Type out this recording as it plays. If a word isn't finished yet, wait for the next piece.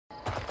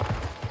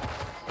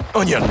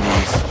On your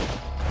knees.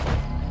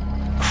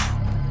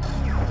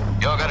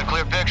 Y'all got a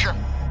clear picture?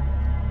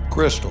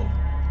 Crystal.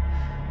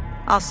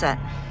 All set.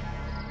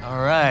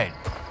 All right.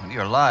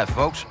 You're live,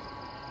 folks.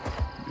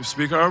 You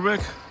speak Arabic?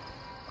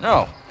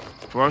 No.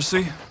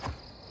 Farsi?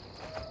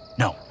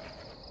 No.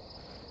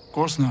 Of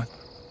course not.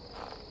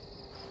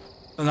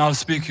 Then I'll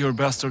speak your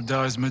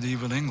bastardized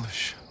medieval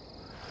English.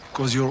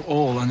 Because you're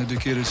all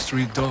uneducated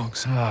street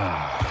dogs.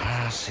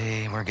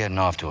 See, we're getting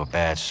off to a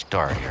bad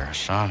start here,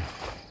 son.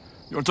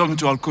 You're talking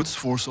to Al-Quds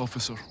Force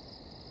officer.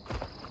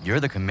 You're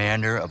the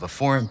commander of a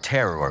foreign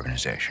terror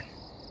organization.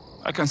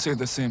 I can say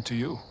the same to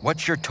you.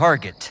 What's your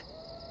target?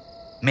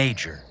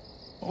 Major.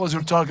 What was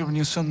your target when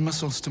you sent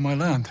missiles to my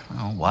land?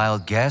 Oh,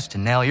 wild guess to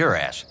nail your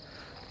ass.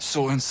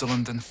 So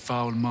insolent and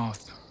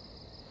foul-mouthed.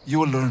 You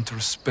will learn to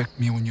respect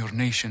me when your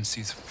nation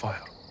sees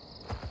fire.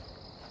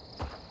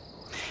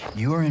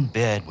 You are in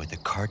bed with the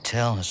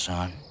cartel,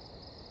 Hassan.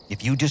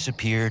 If you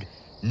disappeared,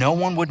 no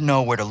one would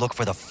know where to look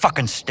for the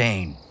fucking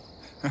stain.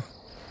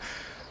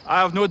 I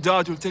have no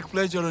doubt you'll take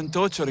pleasure in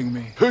torturing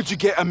me. Who'd you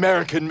get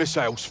American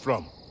missiles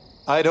from?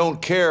 I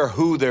don't care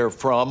who they're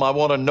from. I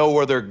want to know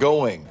where they're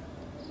going.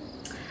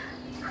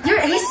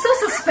 He's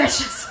so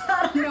suspicious.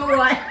 I don't know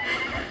why.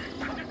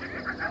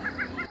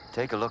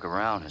 Take a look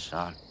around,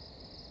 Hassan.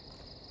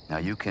 Now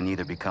you can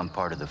either become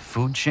part of the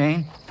food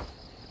chain,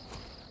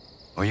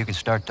 or you can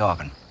start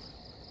talking.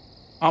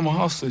 I'm a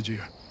hostage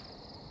here.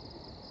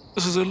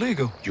 This is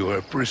illegal. You're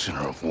a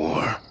prisoner of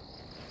war.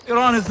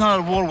 Iran is not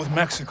at war with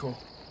Mexico.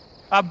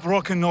 I've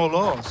broken no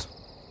laws.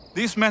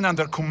 These men and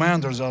their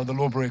commanders are the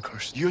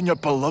lawbreakers. You and your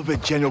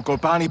beloved General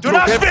Gorbani Do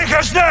not speak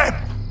his name!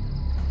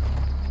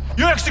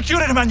 You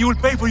executed him and you will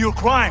pay for your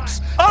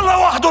crimes.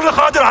 Allah wahdu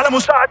al-qadir ala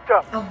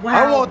musa'adka. Oh, wow.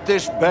 I want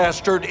this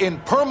bastard in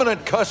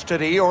permanent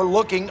custody or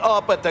looking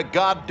up at the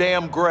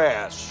goddamn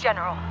grass.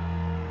 General.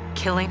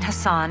 Killing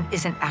Hassan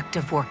is an act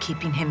of war.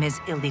 Keeping him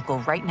is illegal.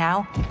 Right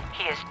now,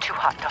 he is too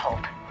hot to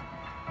hold.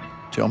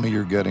 Tell me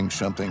you're getting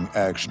something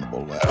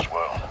actionable,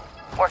 Laswell.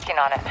 Working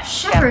on it.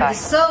 Shepard is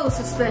so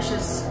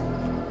suspicious.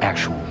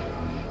 Actual.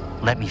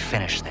 Let me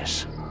finish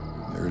this.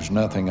 There's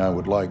nothing I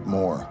would like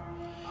more.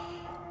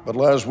 But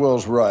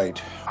Laswell's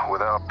right.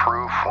 Without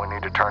proof, we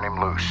need to turn him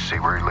loose, see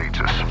where he leads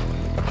us.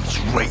 It's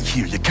right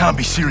here. You can't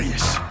be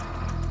serious.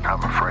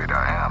 I'm afraid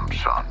I am,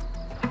 son.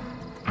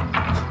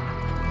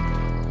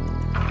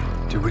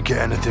 Did we get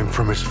anything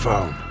from his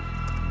phone?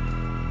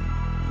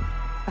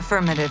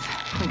 Affirmative.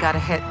 We got a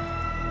hit.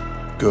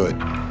 Good.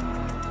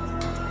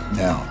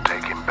 Now.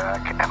 Take him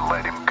back and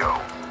let him go.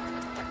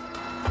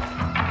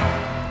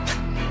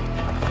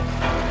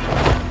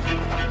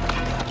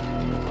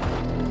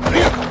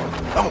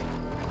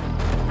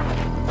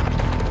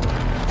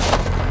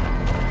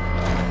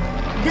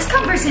 This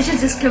conversation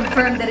just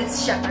confirmed that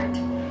it's Shepard.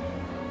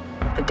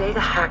 The data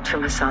hacked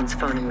from Hassan's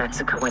phone in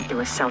Mexico went through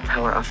a cell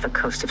tower off the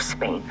coast of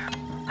Spain.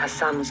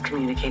 Hassan was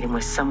communicating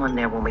with someone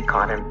there when we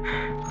caught him.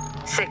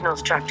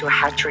 Signals tracked to a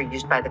hatchery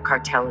used by the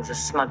cartel as a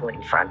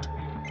smuggling front.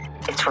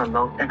 It's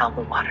remote and on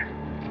the water.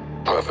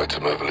 Perfect to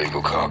move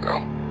illegal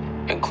cargo,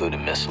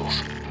 including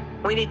missiles.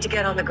 We need to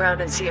get on the ground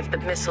and see if the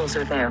missiles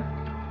are there.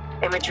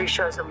 Imagery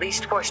shows at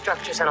least 4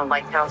 structures and a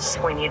lighthouse.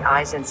 We need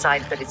eyes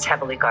inside, but it's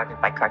heavily guarded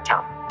by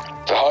cartel.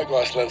 The high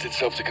glass lends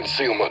itself to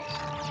concealment.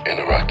 In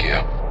Iraq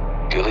gear.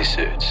 Ghillie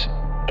suits.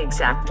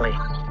 Exactly.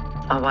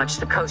 I'll watch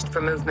the coast for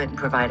movement and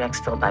provide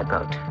exfil by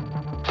boat.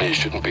 You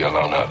shouldn't be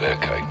alone out there,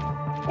 Kate.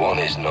 1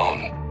 is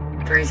none.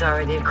 3's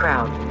already a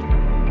crowd.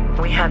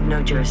 We have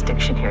no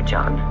jurisdiction here,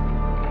 John.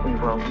 We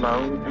roll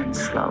low and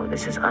slow.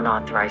 This is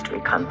unauthorized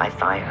recon by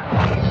fire.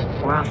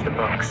 We're off the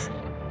books.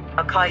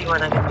 I'll call you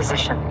when I'm in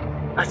position.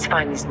 Let's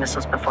find these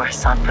missiles before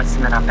Hassan puts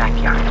them in our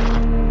backyard.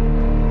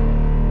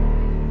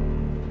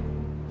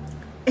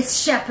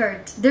 It's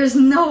Shepard. There's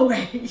no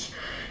way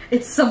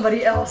it's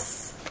somebody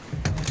else.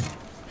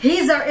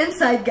 He's our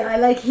inside guy.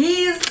 Like,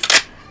 he's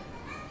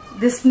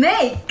the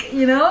snake,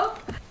 you know?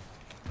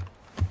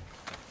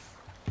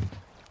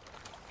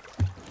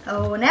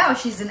 Oh, now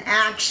she's in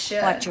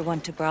action. Watcher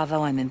 1 to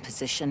Bravo, I'm in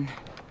position.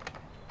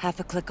 Half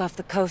a click off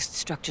the coast,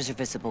 structures are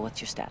visible.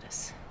 What's your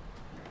status?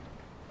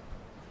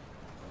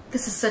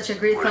 This is such a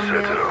great We're set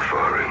thumbnail. at our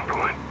firing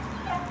point.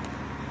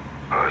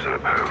 Eyes on a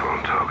pair of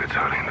armed targets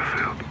hiding in the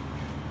field.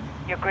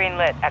 You're green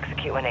lit.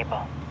 Execute when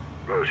able.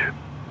 Roger.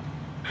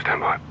 Stand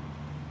by.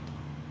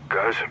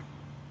 Guys?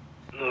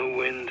 No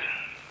wind.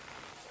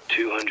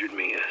 200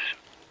 meters.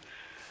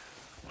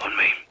 On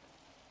me.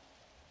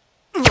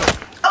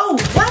 Oh,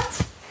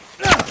 what?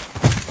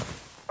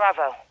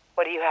 Bravo,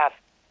 what do you have?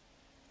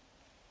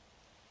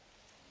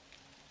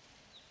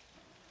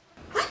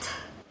 What?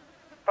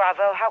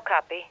 Bravo, how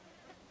copy?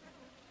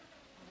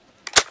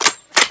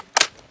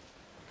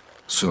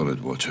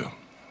 Solid, Watcher.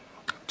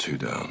 2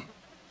 down.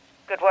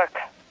 Good work.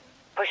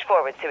 Push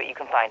forward, see what you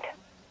can find.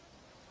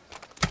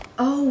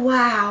 Oh,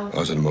 wow.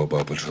 Eyes on the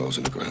mobile patrols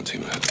and the ground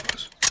team ahead of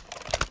us.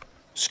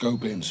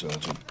 Scope in,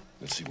 Sergeant.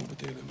 Let's see what we're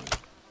dealing with.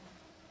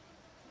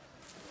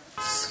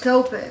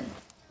 Scoping.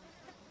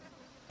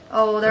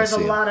 Oh, there's a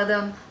lot of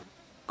them.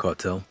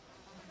 Cartel?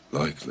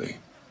 Likely.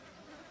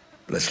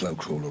 Let's slow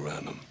crawl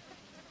around them.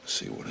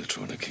 See what they're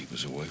trying to keep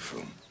us away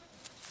from.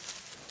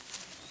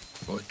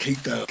 Right,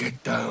 keep down.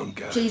 Get down,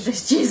 guys.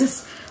 Jesus,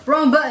 Jesus.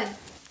 Wrong button.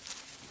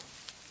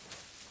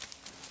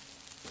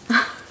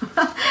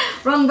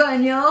 Wrong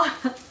button, y'all.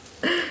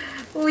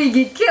 We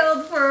get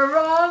killed for a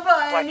wrong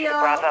button, Watch your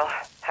y'all. Bravo.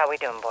 How we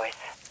doing, boys?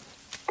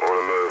 On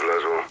the move,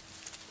 Laswell.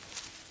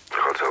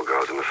 Cartel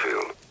guards in the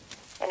field.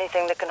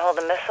 Anything that can hold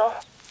a missile?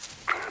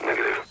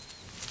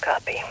 Negative.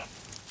 Copy.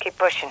 Keep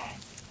pushing.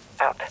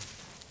 Out.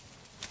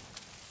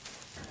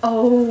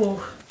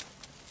 Oh.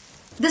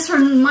 This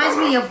reminds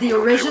me of the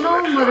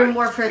original Modern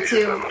Warfare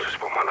 2.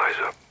 Spot my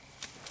laser.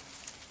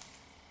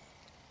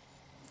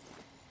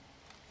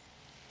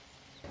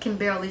 Can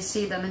barely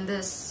see them in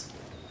this.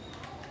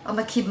 I'm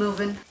gonna keep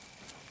moving.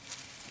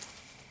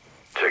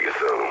 Check your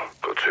thermal.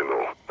 Got 2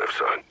 more. Left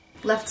side.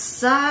 Left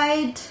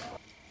side.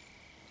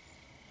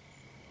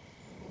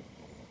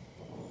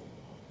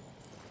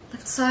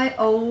 Left side.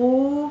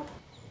 Oh.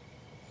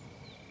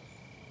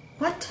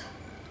 What?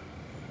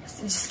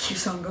 It just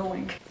keeps on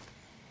going.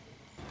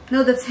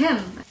 No, that's him.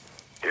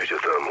 Use your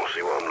thermal.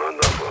 See what I'm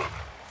lined up on.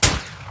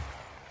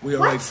 We are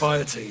What? a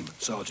fire team,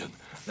 Sergeant.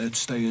 Let's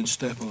stay in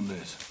step on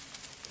this.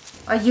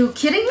 Are you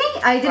kidding me?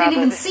 I didn't Bravo,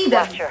 even this see is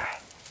them. Watcher.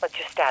 What's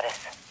your status?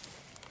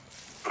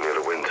 Near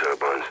the wind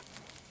turbines.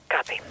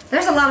 Copy.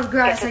 There's a lot of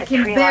grass. Get I to the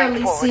can tree barely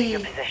line forward to see. your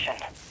position.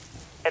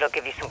 It'll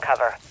give you some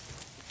cover.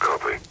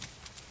 Copy.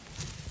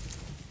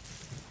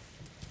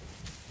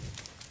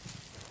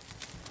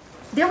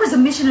 There was a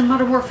mission in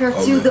Modern Warfare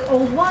 2, there. the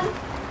old one,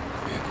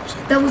 Vehicles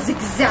in. that was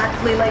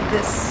exactly like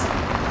this.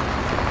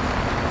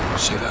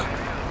 See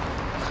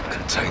that?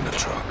 Container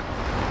truck.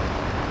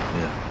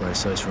 Yeah, right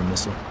size for a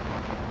missile.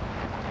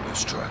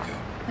 Let's track it.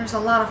 There's a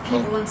lot of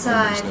people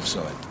inside. Left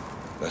side.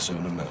 Let's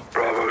open them now.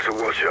 Bravo to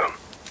Watcher.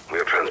 We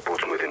have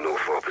transports moving north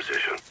for our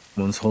position.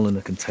 One's holding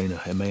a container.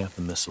 It may have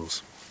the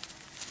missiles.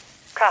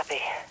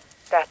 Copy.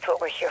 That's what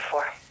we're here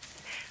for.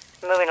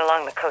 Moving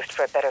along the coast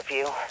for a better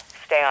view.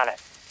 Stay on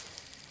it.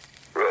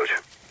 Roger.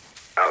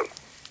 Out.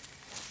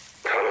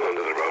 Tunnel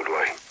under the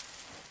roadway.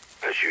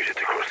 Let's use it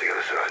to cross the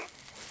other side.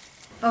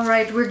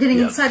 Alright, we're getting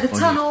Yeah, inside the on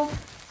tunnel.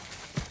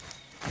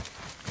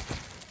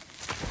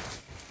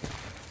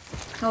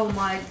 Oh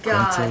my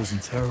god. Cartels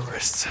and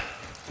terrorists.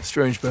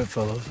 Strange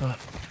bedfellows, huh?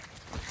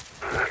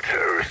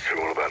 Terrorists are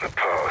all about the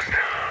past.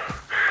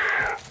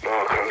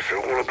 Narcos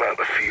are all about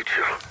the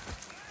future.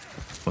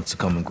 What's the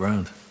common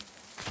ground?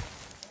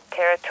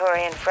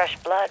 Territory and fresh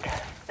blood.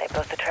 They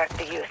both attract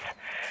the youth.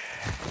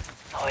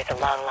 Always a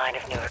long line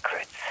of new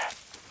recruits.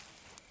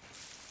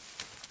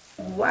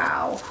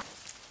 Wow.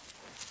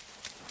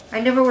 I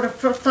never would have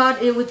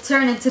thought it would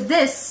turn into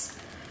this.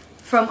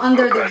 From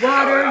under the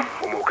water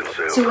We're more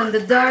concealed. to in the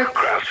dark.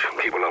 Crouch.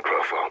 Keep a low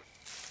profile.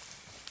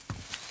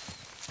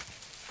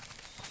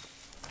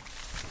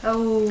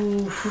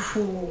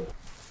 Oh,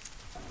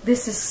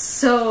 this is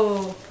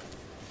so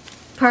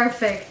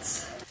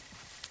perfect.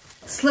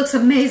 This looks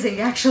amazing,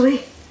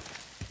 actually.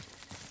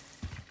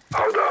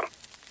 Hold up.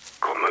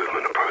 Got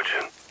movement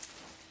approaching.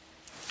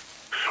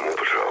 Small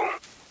patrol.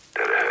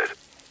 Dead ahead.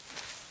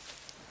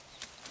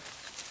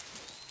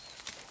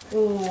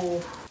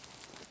 Oh,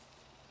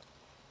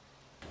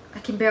 I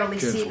can barely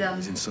see them.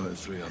 He's inside of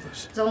 3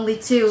 others. There's only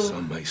 2.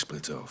 Some may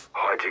split off.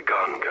 Hide your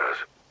gun, guys.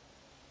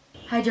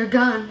 Hide your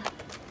gun.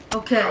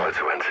 Okay. Try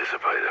to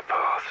anticipate their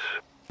paths.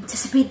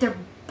 Anticipate their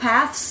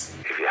paths.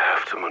 If you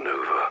have to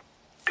maneuver,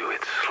 do it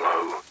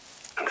slow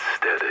and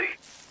steady.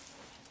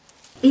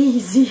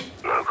 Easy.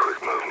 No quick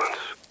movements.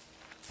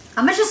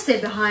 I'm gonna just stay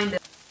behind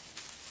it.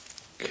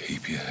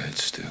 Keep your head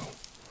still.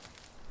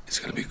 It's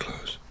gonna be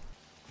close.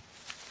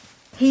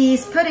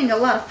 He's putting a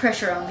lot of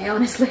pressure on me,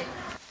 honestly.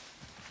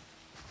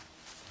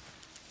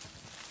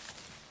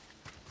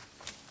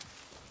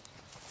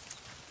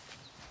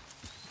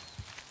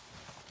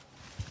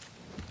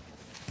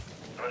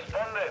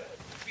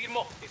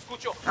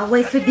 I'll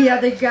wait for the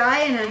other guy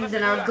and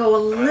then I'll go a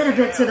little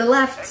bit to the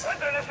left.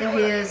 There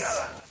he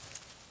is.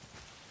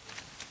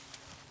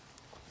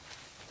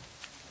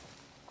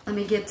 Let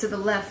me get to the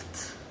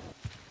left.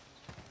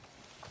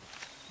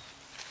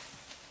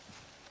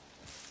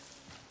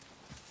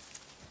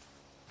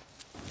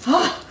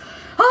 Oh!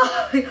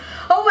 Oh!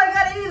 Oh my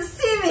god, he didn't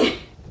see me!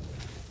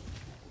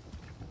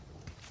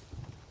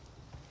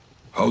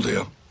 Hold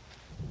here.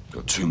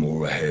 Got 2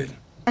 more ahead.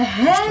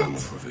 Ahead? Stand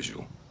for a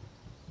visual.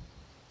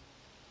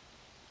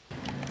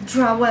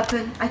 Draw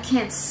weapon. I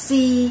can't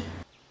see.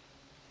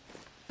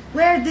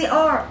 Where they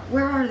are?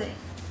 Where are they?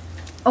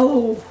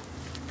 Oh.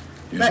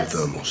 Use Let's-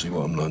 your thermal. See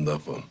what I'm lined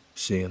up on.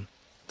 See him.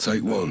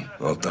 Take one.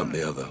 I'll dump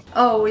the other.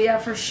 Oh yeah,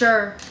 for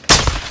sure.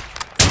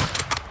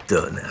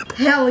 Done apple.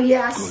 Hell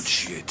yes. Good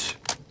shit.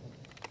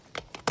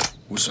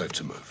 We're safe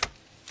to move.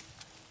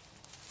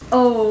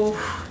 Oh,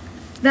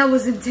 that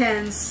was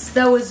intense.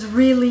 That was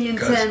really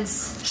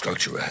intense. Guys,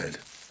 structure ahead.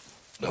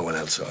 No one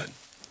outside.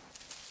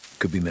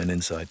 Could be men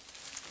inside.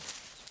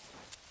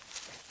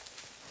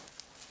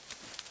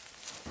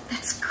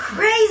 That's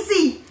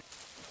crazy.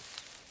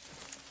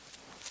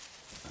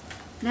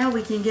 Now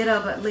we can get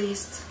up at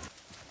least.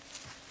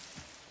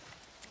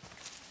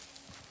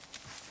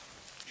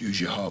 Use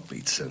your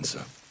heartbeat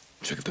sensor.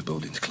 Check if the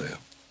building's clear.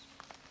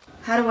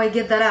 How do I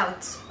get that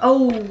out?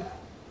 Oh!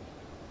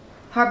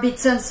 Heartbeat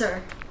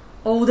sensor.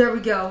 Oh, there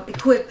we go.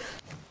 Equip.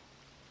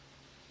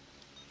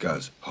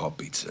 Guys,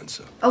 heartbeat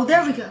sensor. Oh,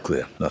 there we go.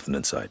 Clear. Nothing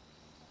inside.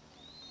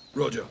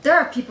 Roger. There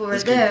are people right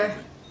Let's keep there.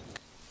 moving.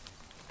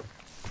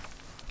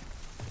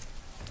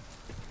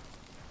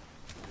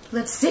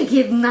 Let's take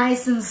it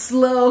nice and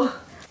slow.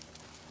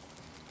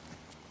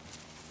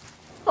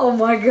 Oh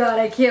my god,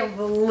 I can't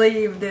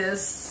believe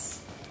this.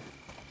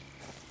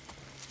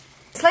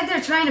 It's like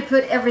they're trying to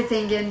put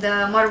everything in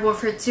the Modern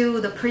Warfare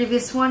 2, the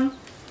previous one,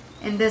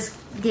 in this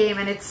game,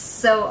 and it's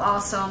so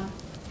awesome.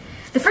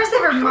 The first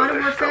ever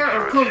Modern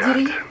Warfare or Call of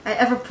Duty I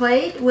ever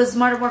played was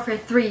Modern Warfare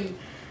 3,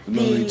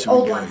 No need the to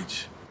old one.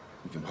 engage.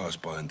 We can pass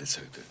by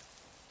undetected.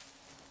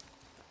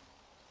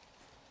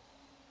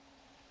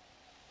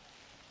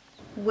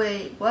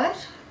 Wait,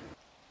 what?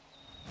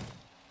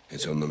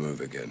 It's on the move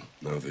again.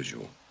 No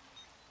visual.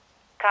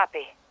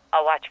 Copy.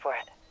 I'll watch for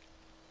it.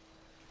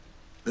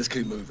 Let's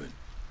keep moving.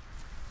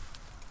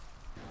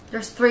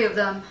 There's 3 of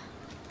them.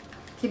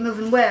 Keep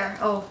moving where?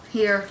 Oh,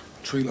 here.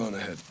 Tree line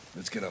ahead.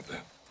 Let's get up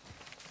there.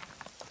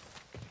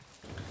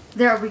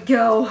 There we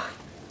go.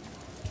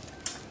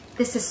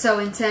 This is so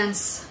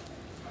intense.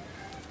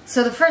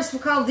 So the first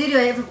Call of Duty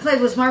I ever played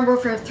was Modern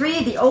Warfare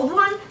 3, the old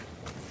one,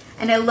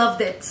 and I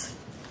loved it.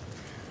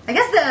 I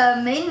guess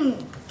the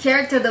main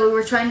character that we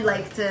were trying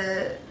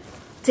to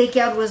take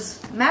out was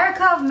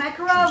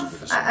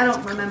Makarov? I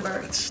don't remember.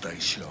 Let's stay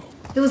sharp.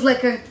 It was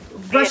like a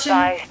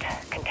Russian,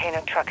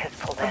 Container truck has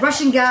pulled in. a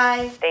Russian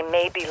guy. They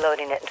may be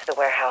loading it into the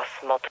warehouse.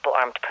 Multiple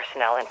armed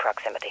personnel in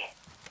proximity.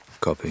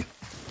 Copy.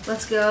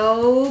 Let's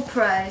go,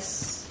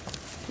 Price.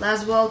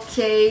 Laswell,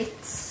 Kate.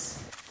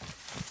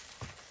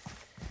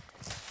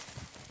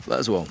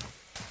 Laswell.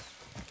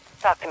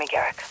 Talk to me,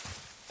 Garrick.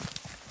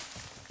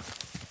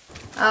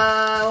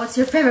 What's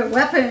your favorite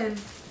weapon?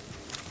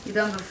 You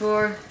done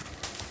before?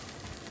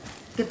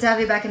 Good to have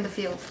you back in the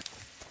field.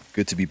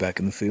 Good to be back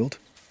in the field.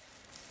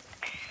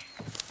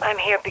 I'm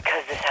here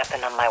because this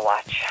happened on my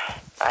watch.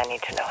 I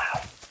need to know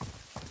how.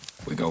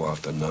 We go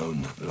after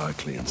known,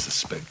 likely, and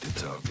suspected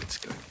targets,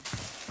 gang.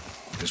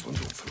 This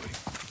one's all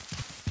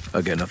 3.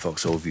 I'll get enough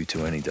Vauxhall View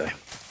 2 any day.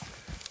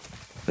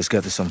 Let's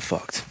get this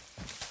unfucked.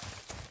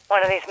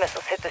 One of these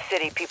missiles hit the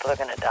city, people are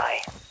gonna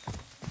die.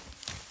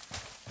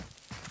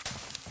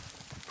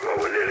 Well,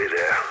 we're nearly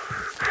there.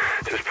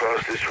 Just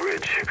past this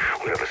ridge,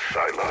 we have a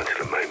sight line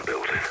to the main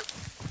building.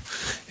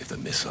 If the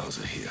missiles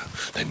are here,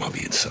 they might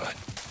be inside.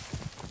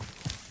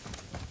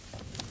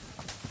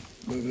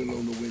 Moving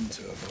along the wind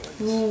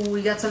turbines. Ooh,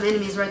 we got some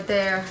enemies right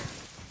there.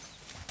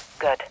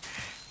 Good.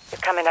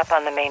 You're coming up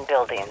on the main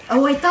buildings.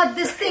 Oh, I thought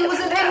this thing was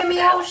an enemy.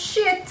 Oh,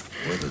 shit.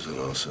 Weather's on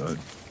our side.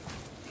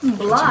 I'm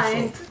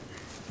blind.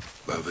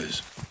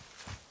 Mothers.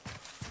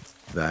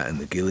 That and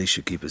the ghillie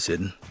should keep us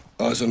hidden.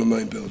 Eyes on the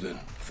main building.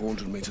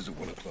 400 meters at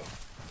 1 o'clock.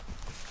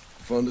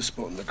 Find a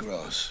spot in the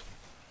grass.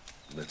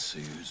 Let's see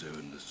who's who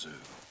in the zoo.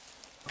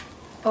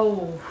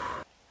 Oh.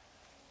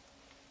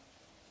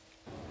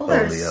 Oh, Holy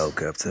there's... hell,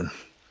 Captain.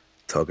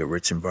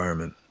 Target-rich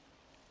environment.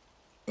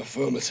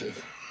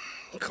 Affirmative.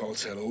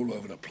 Cartel all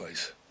over the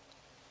place.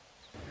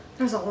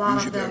 There's a lot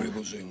Use of your them.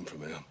 variable zoom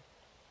from here.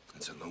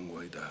 It's a long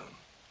way down.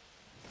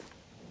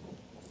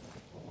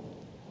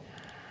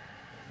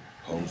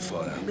 Hold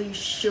fire. Holy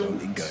shoot.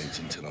 Don't engage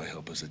until I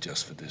help us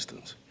adjust for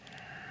distance.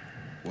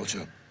 Watch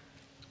up.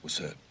 What's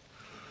that?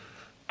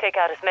 Take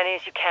out as many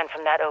as you can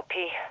from that OP.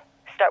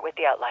 Start with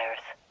the outliers.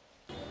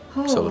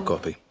 Oh. Solid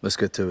copy. Let's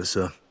get to it,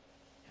 sir.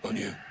 On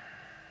you.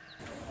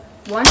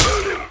 One.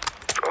 Burn him.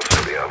 I'll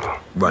see the other.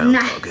 Right on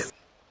Nice. target.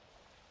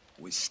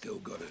 We still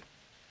got it.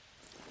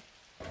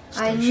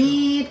 I Stay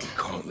need... sharp.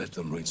 Can't let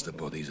them reach the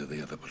bodies of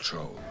the other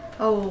patrol.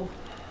 Oh.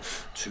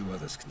 2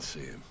 others can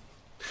see him.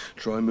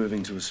 Try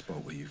moving to a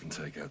spot where you can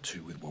take out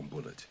 2 with 1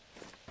 bullet.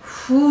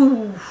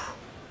 Whew.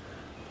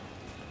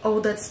 Oh,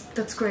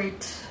 that's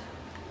great.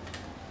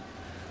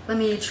 Let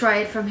me try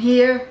it from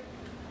here.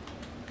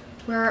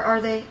 Where are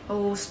they?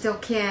 Oh, still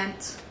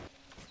can't.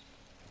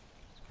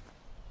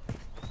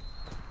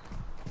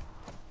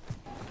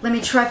 Let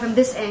me try from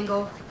this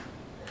angle.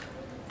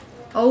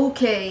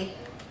 Okay.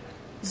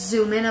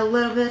 Zoom in a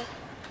little bit.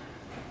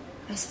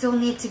 I still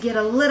need to get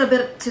a little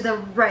bit to the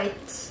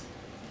right.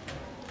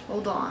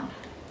 Hold on.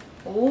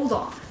 Hold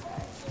on.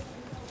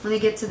 Let me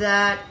get to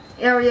that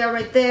area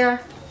right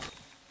there.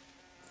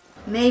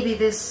 Maybe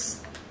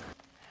this...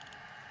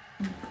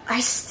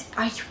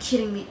 Are you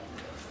kidding me?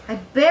 I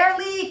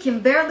can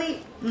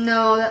barely...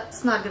 No,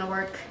 that's not gonna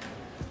work.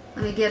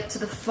 Let me get to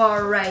the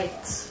far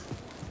right.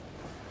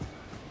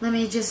 Let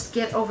me just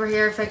get over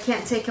here. If I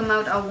can't take him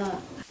out, I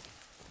won't.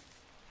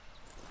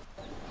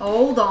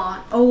 Hold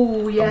on.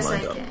 Oh, yes, I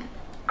can.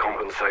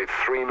 Compensate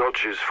 3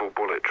 notches for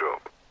bullet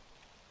drop.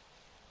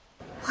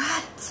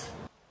 What?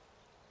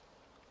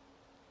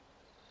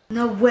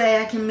 No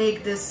way I can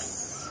make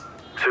this.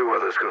 2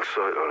 others got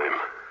sight on him.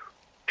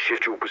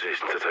 Shift your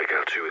position to take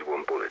out 2 with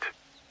 1 bullet.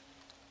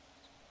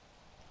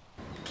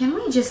 Can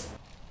we just...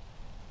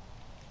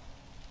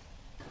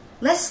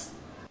 Let's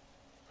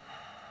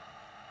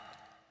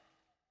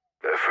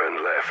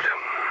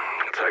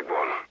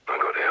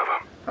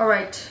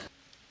Alright.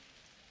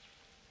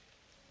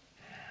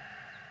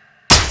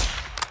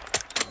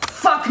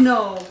 Fuck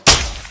no!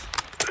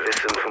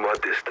 Listen for my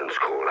distance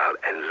call out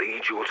and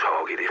lead your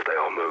target if they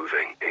are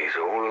moving. He's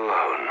all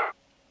alone.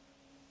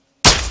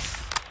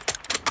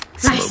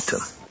 Nice. Smoked him.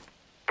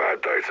 Bad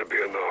day to be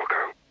a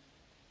narco.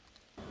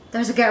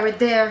 There's a guy right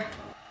there.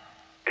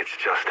 It's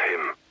just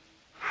him.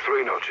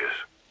 3 notches.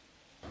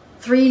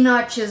 3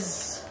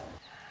 notches.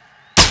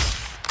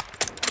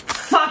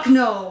 Fuck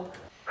no!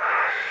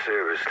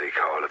 Seriously,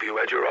 Carl, have you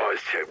had your eyes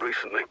checked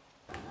recently?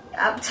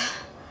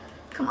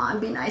 Come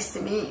on, be nice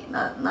to me.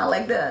 Not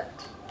like that.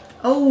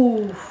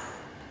 Oh,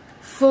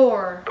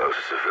 4. Those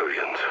are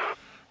civilians.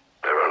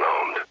 They're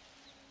unarmed.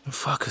 The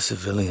fuck are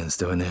civilians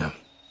doing here?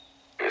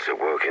 It's a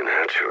working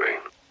hatchery.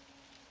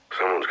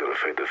 Someone's gonna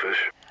feed the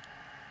fish.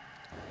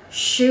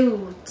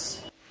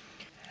 Shoot.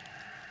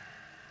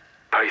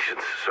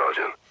 Patience,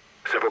 Sergeant.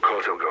 Several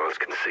cartel guards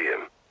can see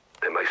him.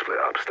 They may split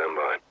up. Stand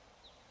by.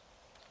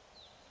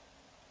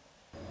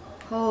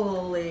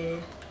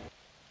 Holy.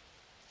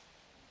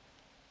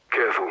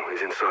 Careful,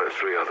 he's inside of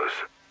 3 others.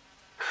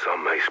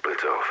 Some may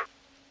split off.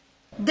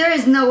 There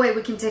is no way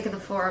we can take the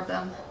 4 of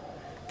them.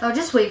 I'll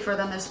just wait for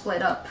them to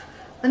split up.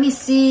 Let me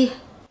see.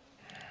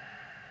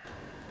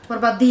 What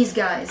about these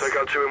guys? Take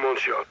out 2 in 1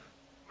 shot.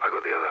 I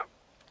got the other.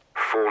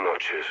 4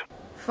 notches.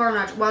 4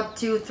 notches. 1,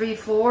 2, 3,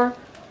 4.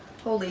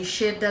 Holy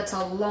shit, that's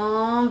a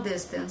long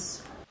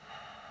distance.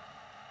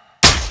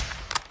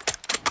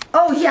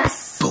 Oh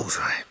yes!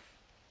 Bullseye.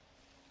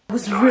 That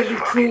was really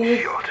cool.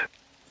 Shot.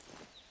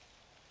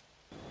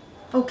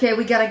 Okay,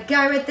 we got a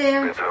guy right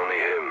there. It's only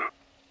him.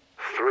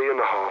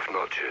 3.5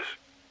 notches.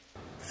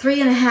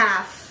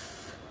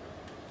 3.5.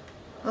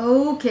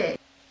 Okay.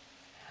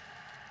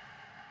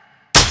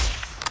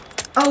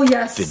 Oh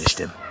yes. Finished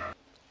him.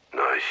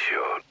 Nice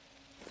shot.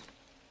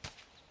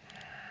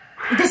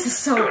 This is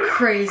so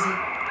crazy.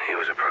 He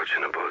was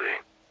approaching a body.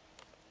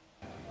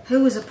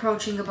 Who is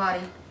approaching a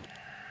body?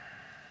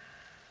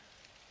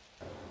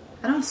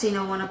 I don't see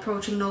no one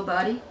approaching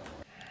nobody.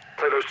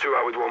 Take those 2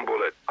 out with 1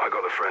 bullet. I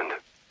got the friend.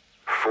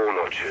 4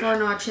 notches. 4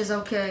 notches,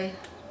 okay.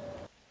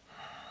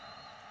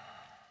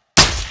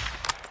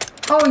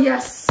 Oh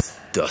yes.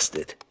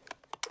 Dusted.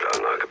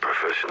 Done like a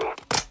professional.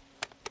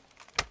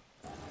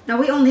 Now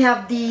we only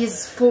have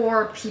these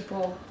 4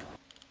 people.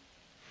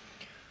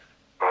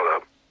 Hold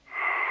up.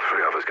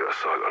 3 others got a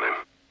sight on him.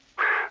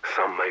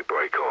 Some may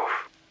break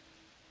off.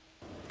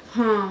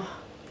 Huh.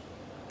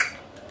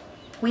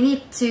 We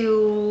need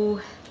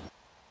to...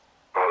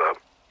 Hold up.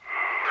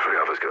 3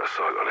 others got a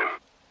sight on him.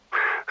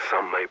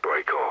 Some may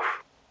break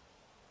off.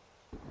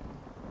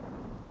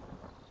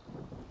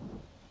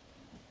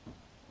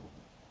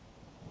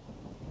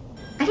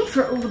 I need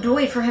to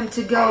wait for him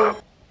to Hold go.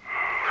 up.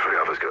 3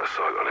 others got a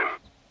sight on him.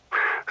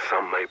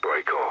 Some may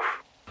break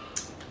off.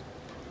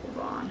 Hold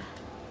on.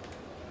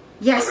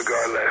 Yes. Another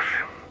guy left.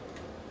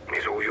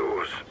 He's all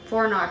yours.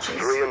 4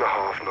 notches.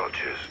 3.5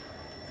 notches.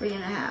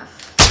 3.5.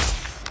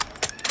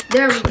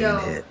 There we go.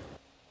 Hit.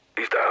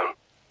 He's down.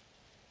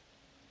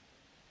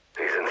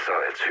 He's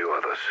inside of 2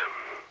 others.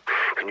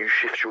 Can you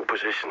shift your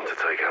position to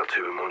take out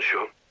 2 in 1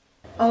 shot?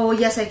 Oh,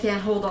 yes I can.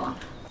 Hold on.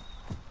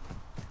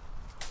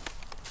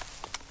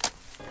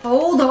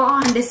 Hold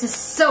on. This is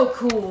so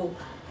cool.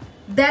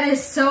 That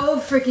is so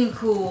freaking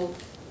cool.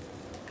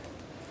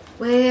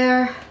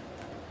 Where...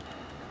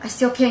 I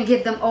still can't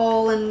get them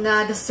all in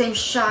the same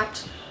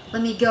shot.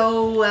 Let me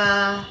go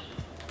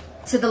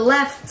to the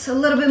left a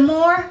little bit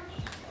more.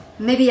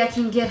 Maybe I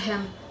can get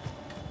him.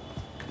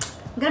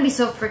 I'm gonna be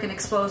so freaking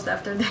exposed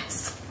after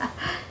this.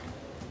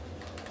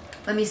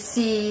 Let me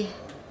see.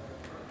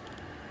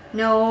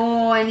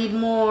 No, I need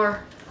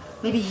more.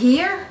 Maybe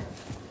here?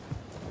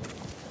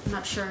 I'm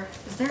not sure.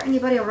 Is there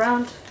anybody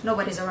around?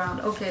 Nobody's around.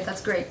 Okay,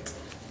 that's great.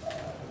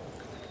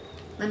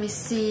 Let me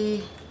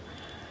see.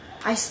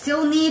 I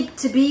still need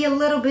to be a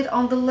little bit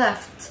on the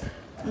left.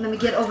 Let me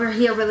get over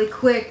here really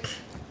quick.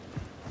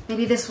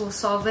 Maybe this will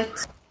solve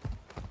it.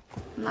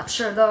 I'm not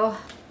sure though.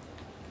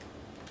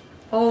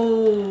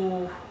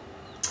 Oh.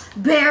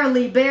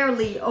 Barely,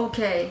 barely.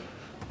 Okay.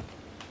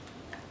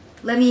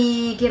 Let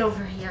me get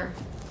over here.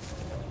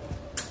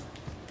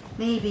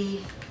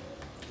 Maybe.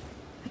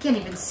 I can't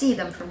even see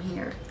them from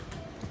here.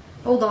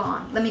 Hold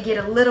on. Let me get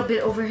a little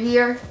bit over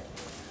here.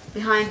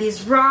 Behind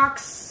these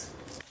rocks.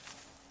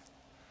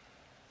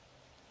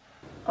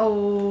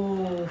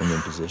 Oh. I'm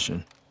in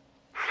position.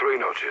 3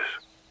 notches.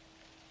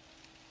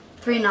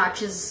 3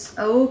 notches.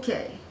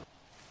 Okay.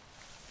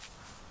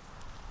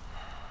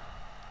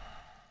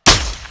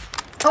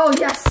 Oh,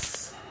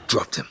 yes.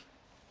 Dropped him.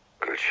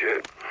 Good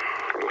shit.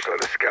 Looks like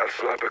the scout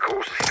sniper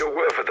course is still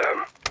worth for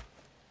them.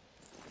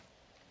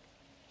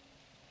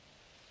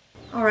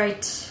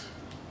 Alright.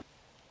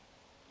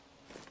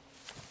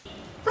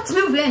 Let's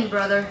move in,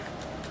 brother.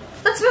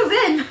 Let's move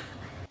in.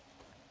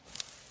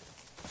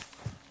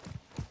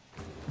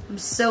 I'm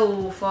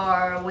so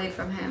far away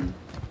from him.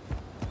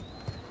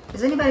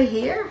 Is anybody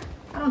here?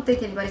 I don't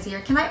think anybody's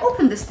here. Can I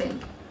open this thing?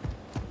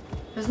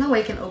 There's no way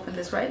I can open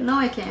this, right? No,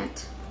 I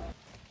can't.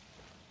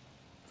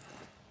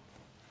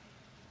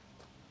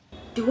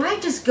 Do I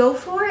just go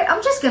for it?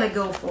 I'm just gonna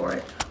go for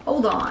it.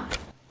 Hold on.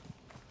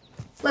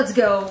 Let's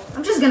go.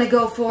 I'm just gonna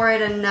go for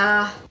it and,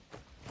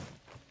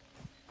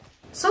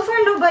 so far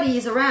nobody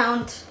is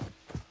around.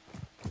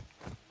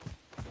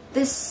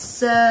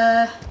 This,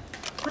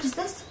 what is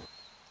this?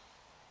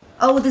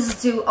 Oh, this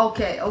is to,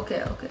 okay.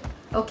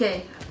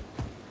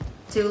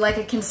 To,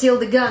 like, conceal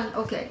the gun,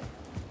 okay.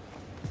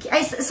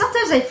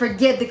 Sometimes I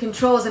forget the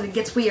controls and it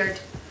gets weird.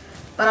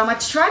 But I'm gonna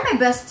try my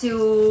best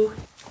to,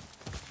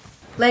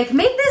 like,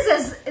 make this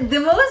as the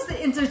most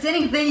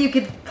entertaining thing you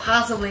could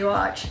possibly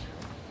watch.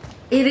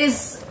 It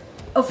is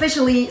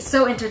officially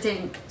so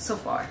entertaining so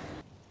far.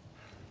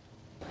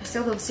 I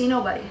still don't see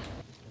nobody.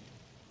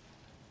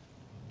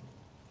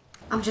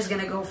 I'm just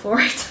gonna go for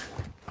it.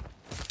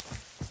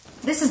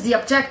 This is the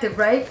objective,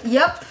 right?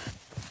 Yep.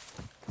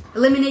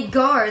 Eliminate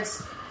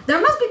guards. There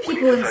must be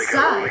people we need to take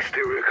out inside. an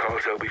exterior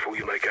cartel before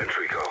you make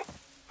entry, Carl.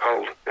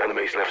 Hold.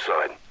 Enemies left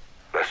side.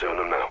 Let's own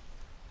them now.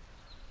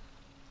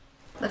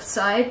 Left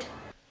side.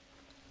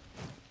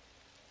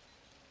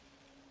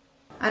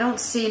 I don't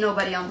see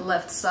nobody on the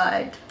left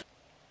side.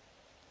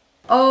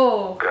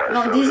 Oh,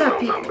 no, these are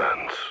people.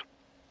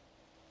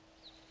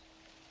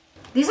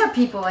 These are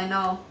people I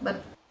know,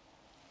 but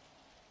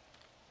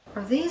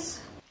are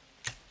these?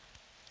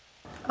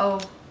 Oh,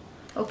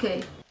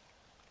 okay.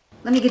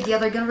 Let me get the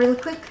other gun really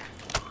quick.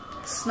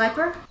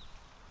 Sniper.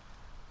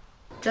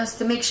 Just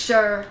to make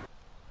sure.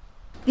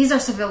 These are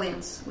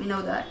civilians, we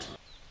know that.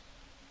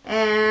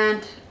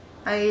 And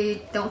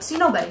I don't see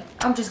nobody.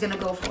 I'm just gonna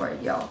go for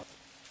it, y'all.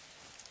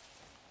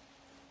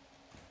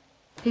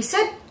 He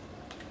said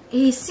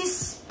he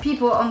sees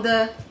people on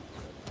the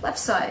left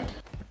side.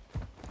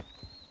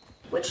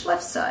 Which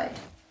left side?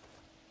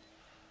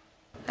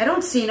 I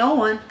don't see no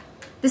one.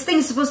 This thing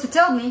is supposed to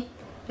tell me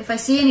if I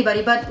see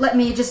anybody, but let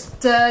me just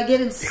get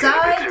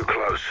inside. You're a bit too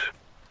close.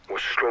 We're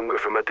stronger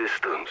from a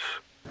distance.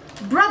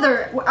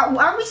 Brother,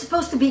 are we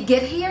supposed to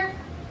get here?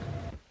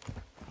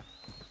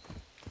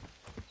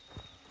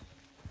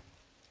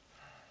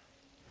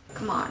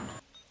 Come on.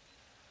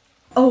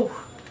 Oh,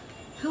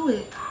 who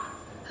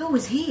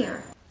is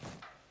here?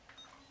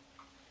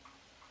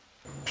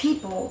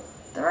 People.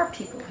 There are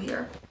people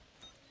here.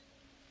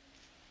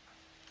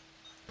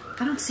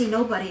 I don't see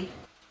nobody.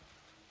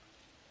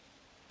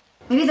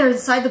 Maybe they're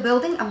inside the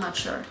building? I'm not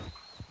sure.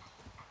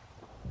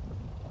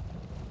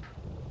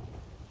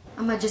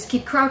 I'm gonna just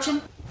keep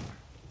crouching.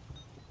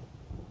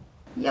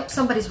 Yep,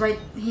 somebody's right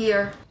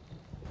here.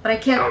 But I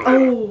can't.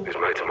 Oh! His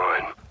mate of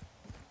mine.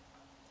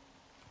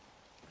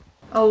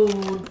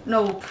 Oh,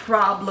 no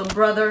problem,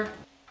 brother.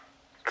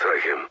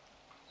 Take him.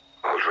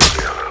 I'll drop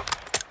the other.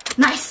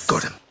 Nice!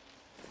 Got him.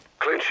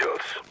 Clean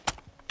shots.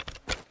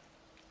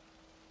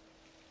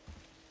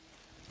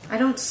 I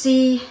don't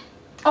see...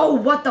 Oh,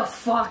 what the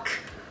fuck?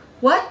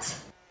 What?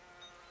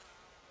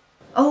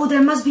 Oh,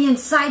 there must be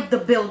inside the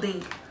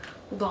building.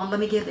 Hold on, let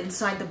me get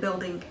inside the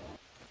building.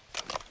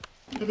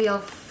 Maybe I'll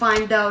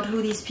find out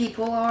who these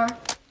people are.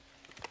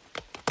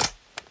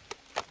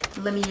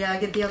 Let me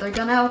get the other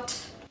gun out.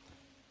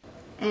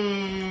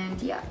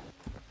 And yeah.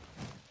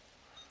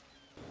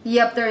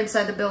 Yep, they're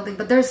inside the building,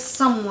 but there's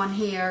someone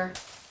here.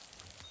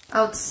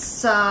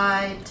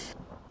 Outside.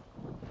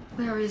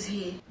 Where is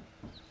he?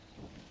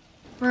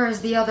 Where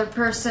is the other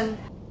person?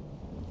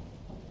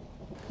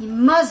 He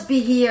must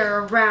be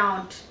here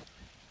around.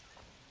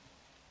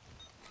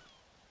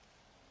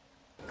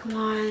 Come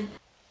on.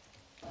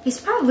 He's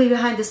probably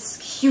behind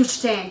this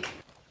huge tank.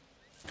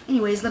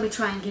 Anyways, let me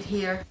try and get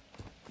here.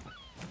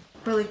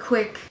 Really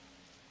quick.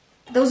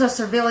 Those are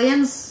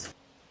civilians.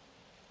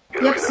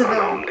 You're Yep, looking at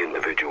civilian. unarmed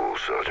individuals,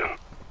 Sergeant.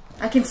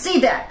 I can see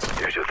that.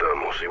 Here's your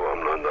thermal, see what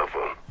I'm lined up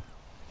on.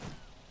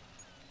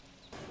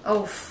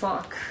 Oh,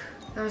 fuck.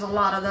 There's a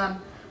lot of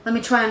them. Let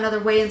me try another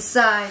way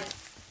inside.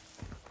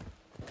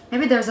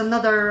 Maybe there's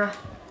another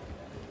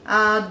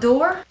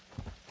door.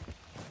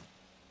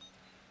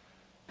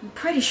 I'm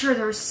pretty sure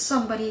there's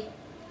somebody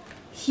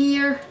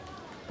here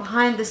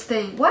behind this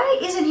thing. Why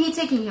isn't he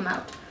taking him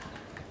out?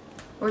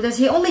 Or does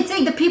he only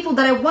take the people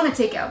that I want to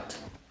take out?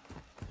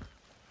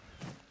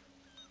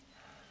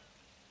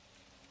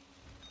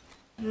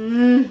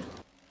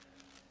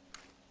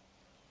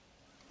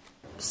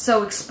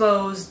 So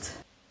exposed.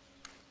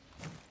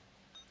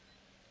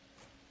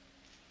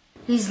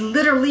 He's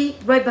literally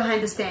right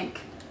behind this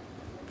tank.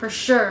 For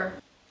sure.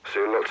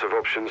 Seeing lots of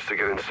options to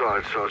get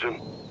inside, Sergeant.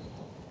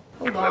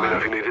 Hold Let me know on.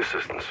 if you need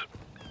assistance.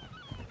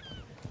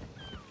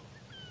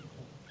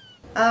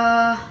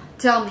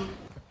 Tell me.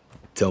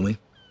 Tell me.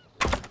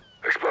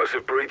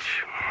 Explosive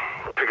breach.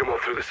 Pick him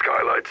off through the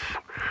skylights.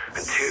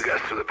 And tear gas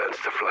through the vents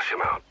to flush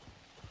him out.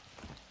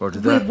 Roger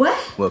Wait, that.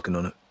 what? Working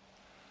on it.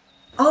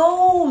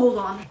 Oh, hold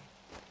on.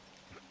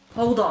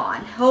 Hold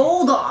on.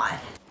 Hold on.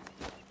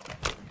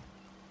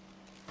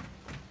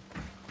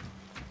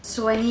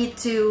 So I need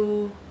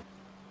to...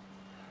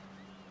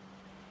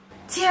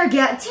 Tear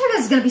gas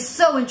is gonna be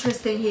so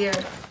interesting here.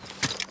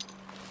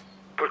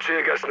 Put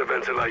tear gas in the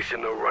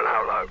ventilation, they'll run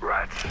out like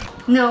rats.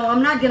 No,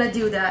 I'm not gonna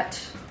do that.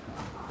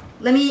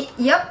 Let me...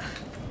 Yep.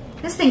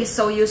 This thing is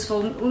so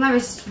useful. We might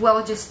as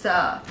well just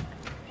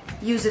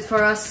use it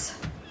for us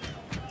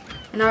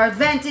and our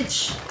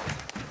advantage.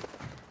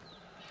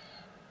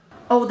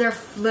 Oh, they're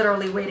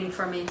literally waiting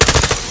for me.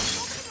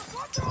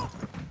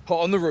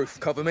 Hot on the roof,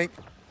 cover me.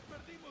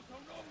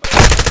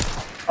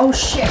 Oh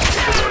shit!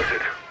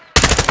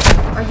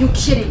 Are you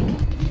kidding?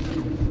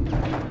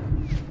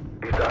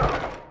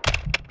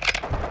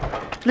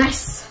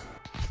 Nice.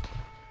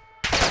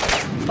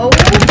 Oh,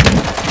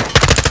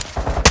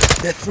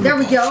 there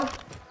we go.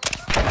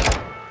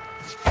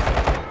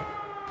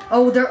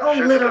 Oh, they're all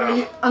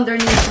literally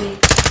underneath me.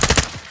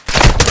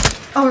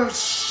 Oh,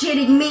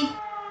 shitting me.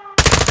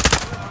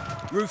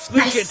 Roof's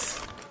leaking. Nice.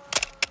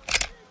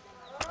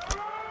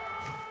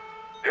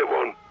 Hit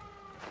one.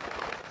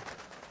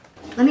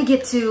 Let me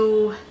get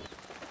to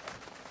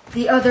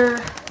the other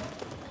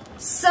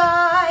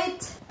side.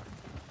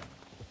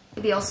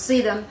 Maybe I'll see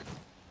them.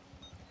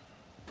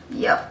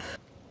 Yep.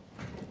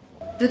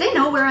 Do they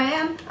know where I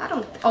am? I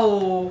don't...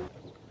 Oh.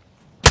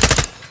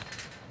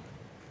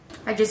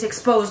 I just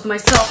exposed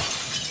myself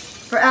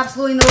for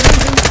absolutely no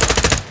reason.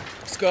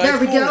 There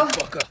we go.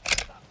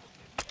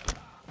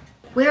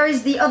 Where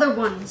is the other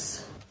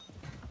ones?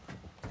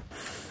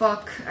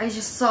 Fuck, I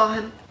just saw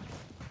him.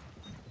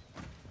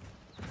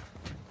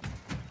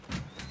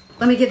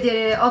 Let me get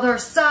the other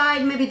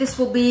side. Maybe this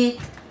will be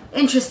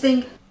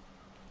interesting.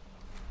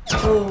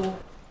 Oh.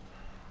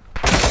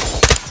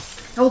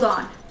 Hold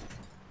on.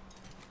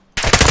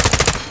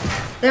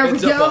 There we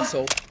go.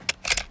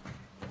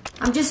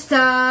 I'm just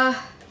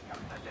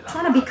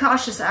trying to be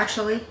cautious,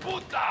 actually.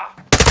 Puta!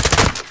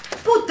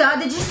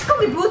 Did you just call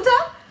me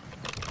puta?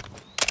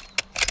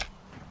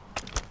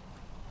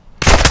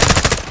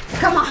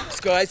 Come on.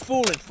 Sky's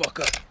falling,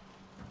 fucker.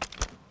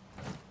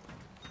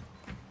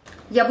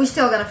 Yeah, we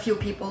still got a few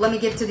people. Let me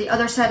get to the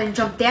other side and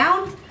jump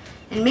down,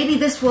 and maybe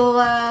this will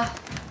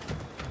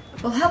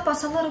help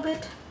us a little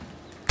bit.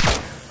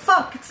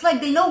 Fuck! It's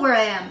like they know where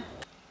I am.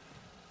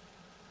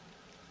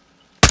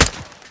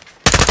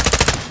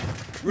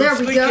 There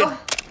we go.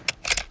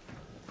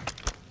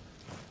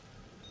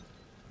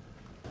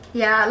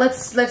 Yeah,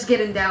 let's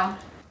get him down.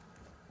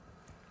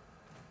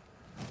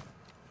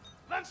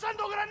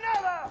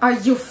 Are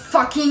you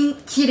fucking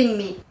kidding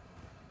me?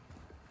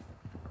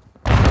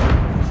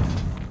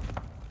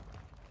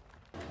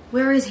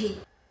 Where is he?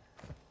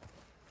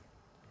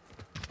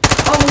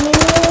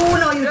 Oh,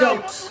 no you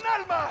don't.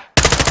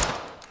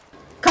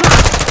 Come on.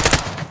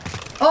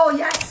 Oh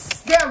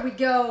yes, there we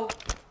go.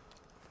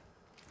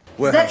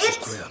 Is that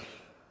it?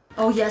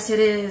 Oh yes it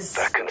is.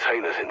 That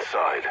container's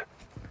inside.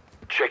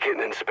 Check it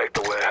and inspect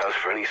the warehouse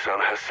for any son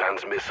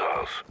Hassan's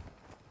missiles.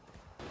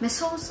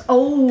 Missiles?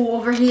 Oh,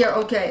 over here,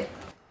 okay.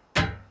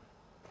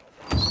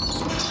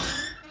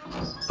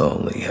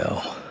 Holy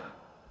hell.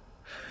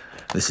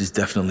 This is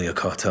definitely a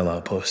cartel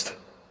outpost.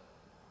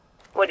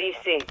 What do you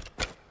see?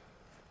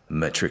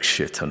 Metric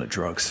shit ton of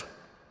drugs.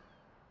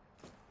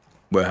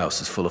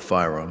 Warehouse is full of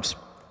firearms,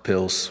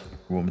 pills,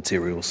 raw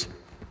materials.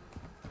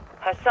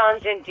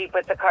 Hassan's in deep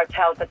with the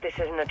cartel, but this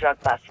isn't a drug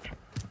bust.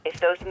 If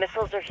those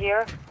missiles are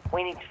here,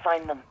 we need to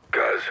find them.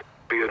 Guys,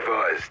 be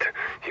advised.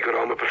 You got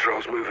armor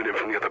patrols moving in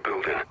from the other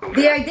building.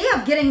 The idea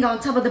of getting on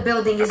top of the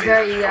building is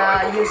very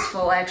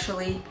useful,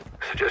 actually.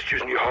 Suggest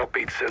using your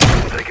heartbeat sensor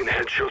and taking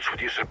headshots with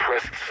your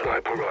suppressed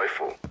sniper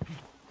rifle.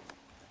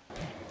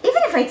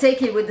 Even if I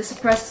take it with the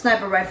suppressed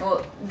sniper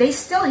rifle, they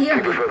still hear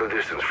me. Keep a further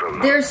distance from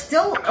them. They're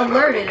still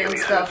alerted and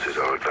stuff. Is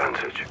our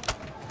advantage.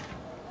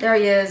 There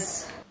he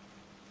is.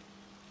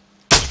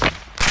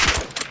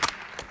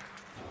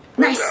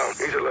 Nice.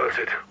 Down. He's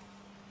alerted.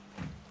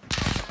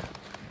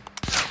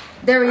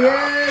 There he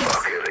is.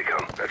 Fuck, here they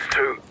come. That's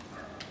two.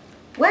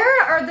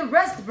 Where are the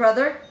rest,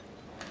 brother?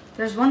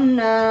 There's one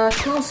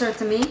closer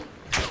to me.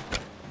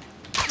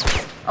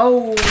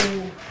 Oh.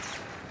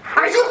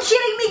 Are you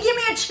kidding me? Give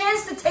me a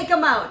chance to take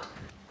him out.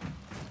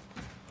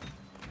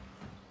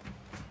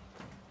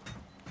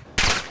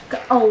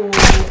 Oh.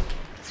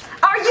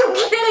 Are you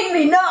kidding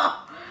me? No.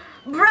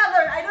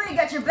 Brother, I know you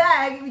got your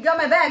bag. You got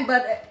my bag,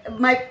 but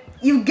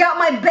you got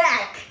my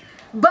back.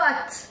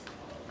 But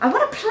I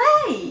want to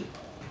play.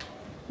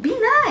 Be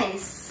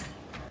nice.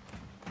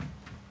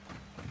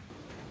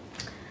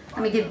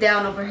 Let me get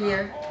down over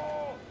here.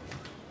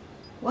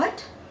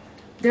 What?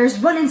 There's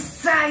one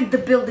inside the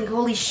building.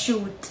 Holy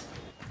shoot.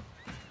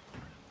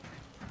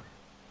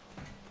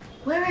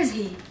 Where is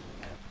he?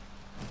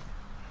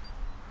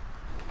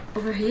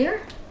 Over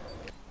here?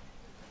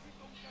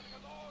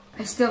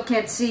 I still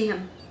can't see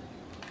him.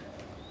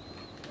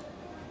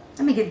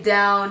 Let me get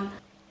down.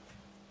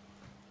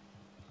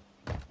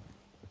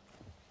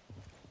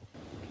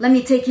 Let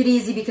me take it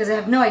easy because I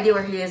have no idea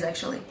where he is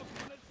actually.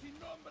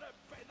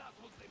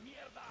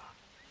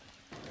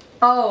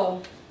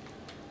 Oh,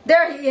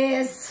 there he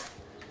is.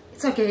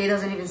 It's okay, he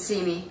doesn't even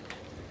see me.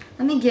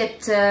 Let me get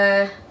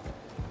to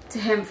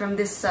him from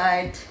this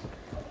side.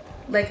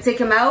 Like take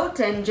him out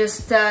and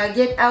just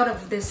get out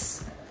of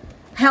this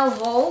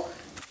hellhole.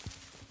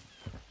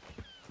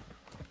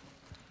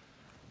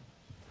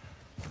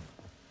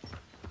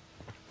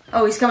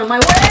 Oh, he's coming my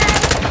way!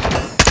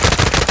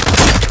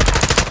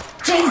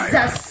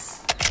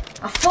 Jesus!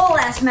 A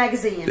full-ass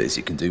magazine. Biz,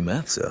 you can do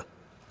math, sir.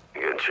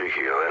 You getting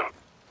cheeky, I am.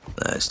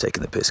 It's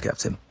taking the piss,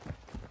 Captain.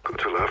 Got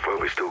to laugh while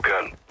we still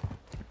can.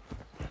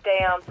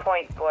 Stay on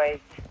point, boys.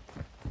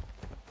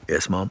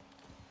 Yes, Mom?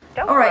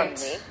 Don't All run right.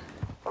 me.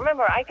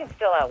 Remember, I can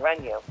still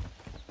outrun you.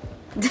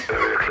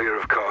 Area clear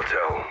of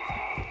cartel.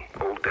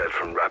 All dead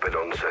from rapid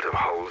onset of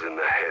holes in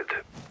the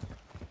head.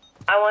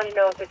 I want to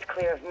know if it's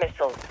clear of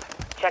missiles.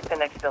 Check the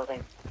next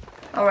building.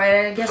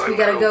 Alright, I guess we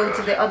gotta go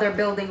to the other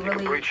building, You can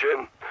really. breach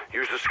in,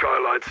 use the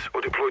skylights,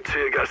 or deploy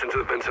tear gas into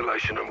the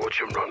ventilation and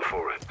watch him run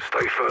for it.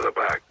 Stay further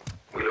back.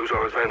 We lose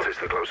our advantage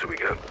the closer we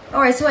get.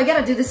 Alright, so I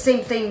gotta do the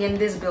same thing in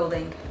this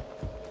building.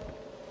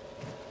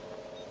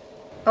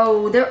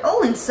 Oh, they're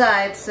all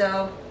inside,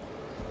 so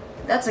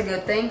that's a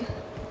good thing.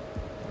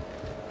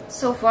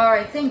 So far,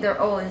 I think they're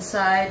all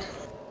inside.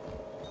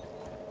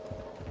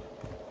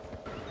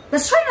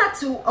 Let's try not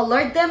to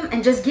alert them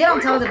and just get on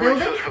top of the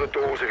building. Breachers for the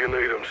doors if you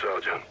need them,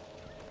 Sergeant.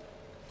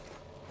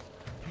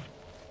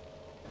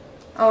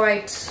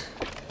 Alright.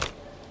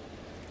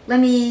 Let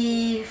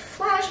me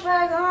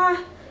flashback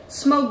on.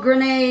 Smoke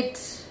grenade.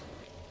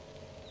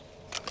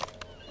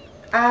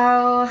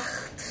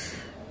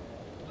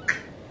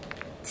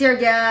 Tear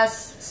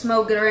gas,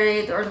 smoke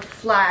grenade, or the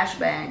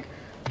flashbang.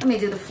 Let me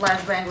do the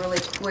flashbang really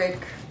quick.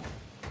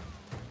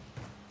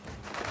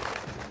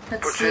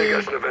 Let's Put see. tear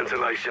gas in the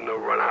ventilation, they'll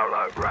run out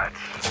like rats.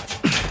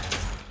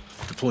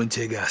 Deploying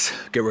tear gas.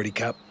 Get ready,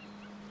 Cap.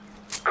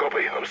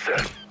 Copy, I'm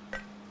set.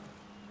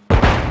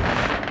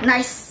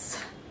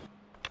 Nice.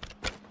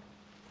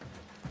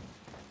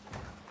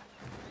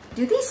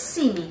 Do they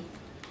see me?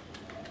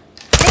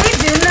 They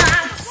do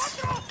not.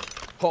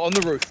 Hot on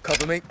the roof.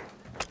 Cover me.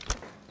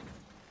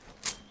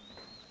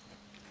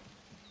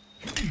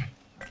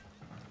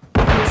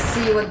 Let's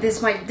see what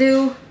this might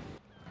do.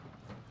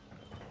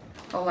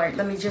 Alright,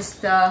 let me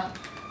just, the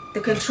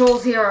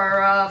controls here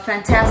are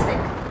fantastic.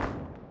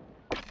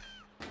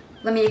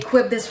 Let me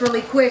equip this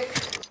really quick.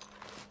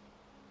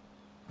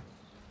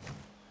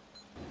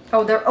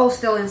 Oh, they're all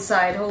still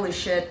inside. Holy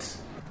shit.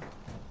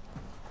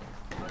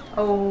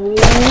 Oh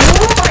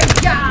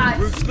my god!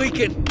 Roof's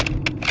leaking.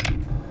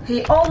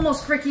 He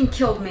almost freaking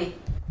killed me.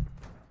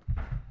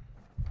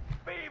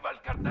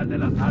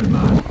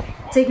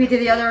 Take me to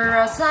the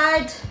other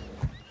side.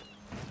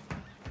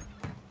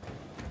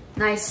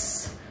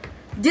 Nice.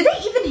 Do they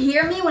even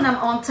hear me when I'm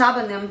on top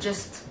of them?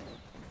 Just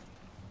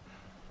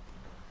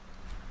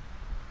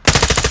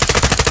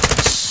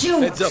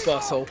shoot. Heads up,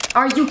 asshole.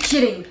 Are you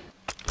kidding?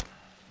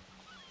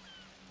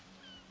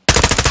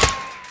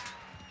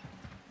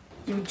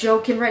 You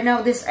joking right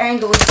now? This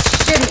angle is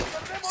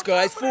shitty.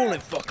 Sky's falling,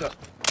 fucker.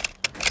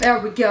 There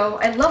we go.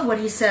 I love what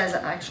he says,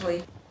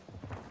 actually.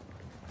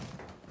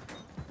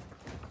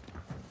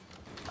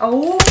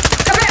 Oh,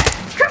 come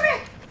here! Come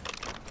here!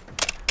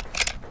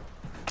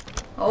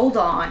 Hold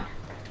on.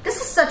 This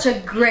is such a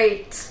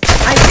great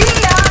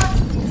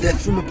idea!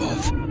 Death from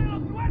above.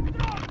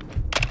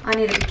 I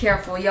need to be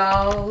careful,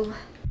 y'all.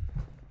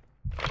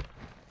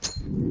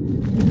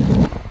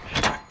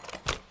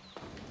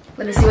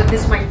 Let me see what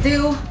this might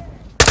do.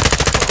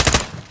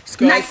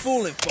 Sky's Nice.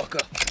 falling,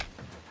 fucker.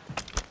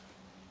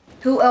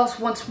 Who else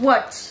wants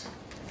what?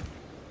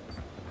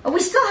 Oh, we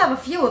still have a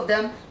few of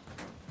them.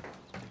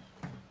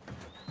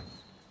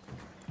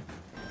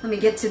 Let me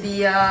get to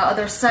the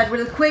other side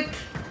really quick.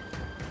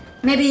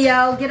 Maybe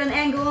I'll get an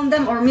angle on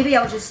them, or maybe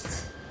I'll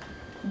just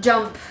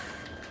jump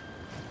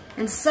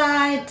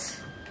inside.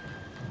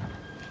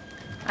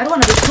 I don't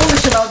want to be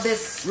foolish about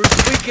this.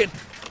 Roof's leaking.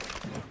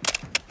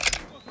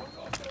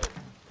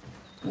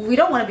 We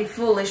don't want to be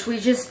foolish, we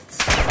just...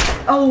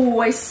 Oh,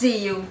 I see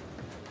you.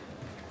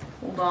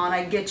 Hold on,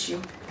 I get you.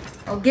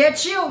 I'll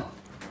get you!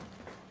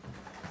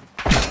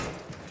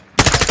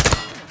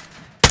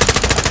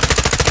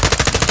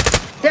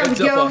 There we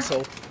Heads up, go.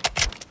 asshole.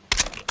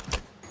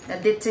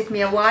 That did take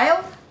me a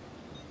while.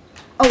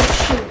 Oh,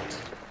 shoot.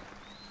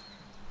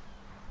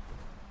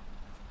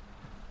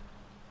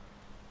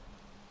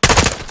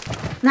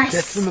 Nice.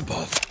 Death from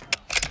above.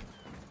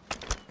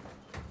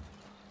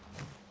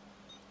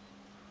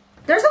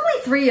 There's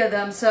only 3 of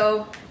them,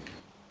 so...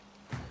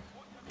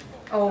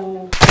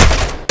 Oh.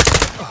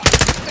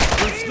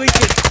 Roof's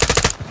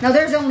leaking. Now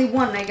there's only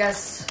one, I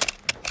guess.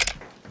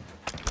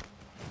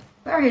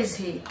 Where is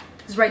he?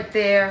 He's right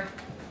there.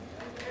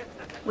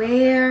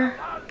 Where?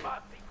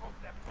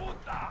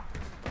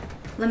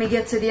 Let me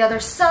get to the other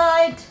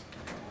side.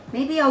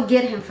 Maybe I'll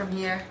get him from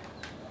here.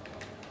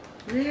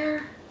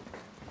 Where?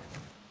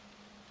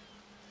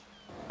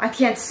 I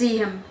can't see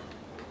him.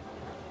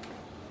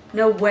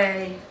 No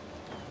way.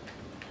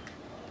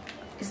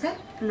 Is that?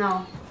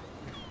 No.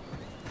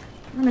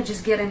 Let me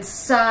just get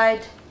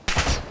inside.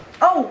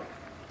 Oh!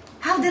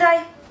 How did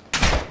I?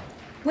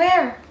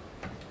 Where?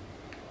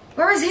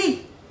 Where is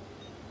he?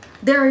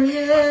 There he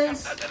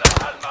is.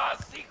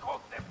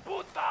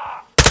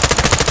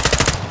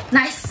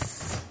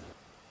 Nice.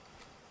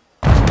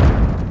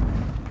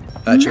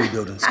 Archery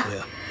building's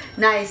clear.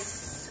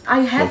 Nice. I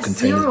have No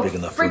container 0 big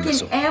enough for a freaking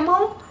missile.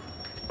 ammo.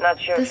 Not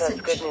sure if This that's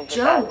is good a news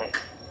or bad news.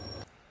 joke.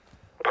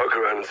 Poke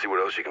around and see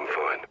what else you can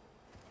find.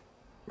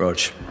 Rog.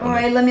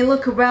 Alright, let me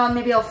look around.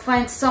 Maybe I'll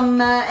find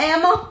some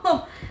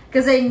ammo.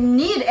 Because I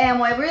need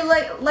ammo. I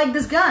really like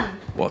this gun.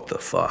 What the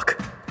fuck?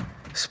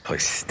 This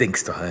place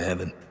stinks to high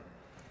heaven.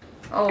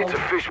 Oh. It's a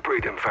fish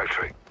breeding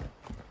factory.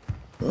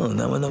 Oh,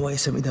 now I know why you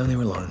sent me down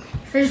here alone.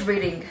 Fish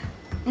breeding.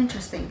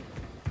 Interesting.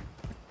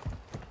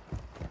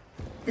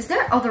 Is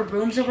there other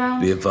rooms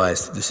around? Be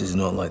advised, this is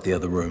not like the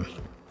other room.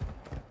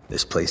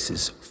 This place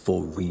is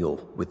for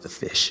real with the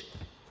fish.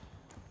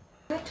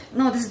 What?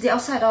 No, this is the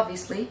outside,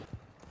 obviously.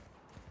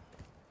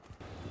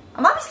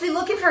 I'm obviously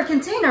looking for a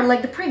container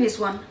like the previous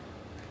one.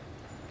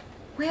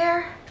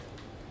 Where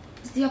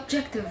is the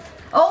objective?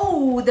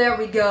 Oh, there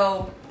we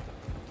go.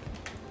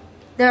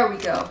 There we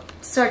go.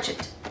 Search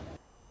it.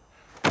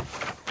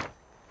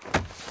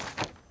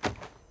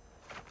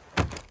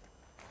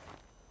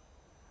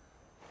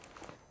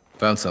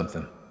 Found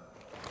something.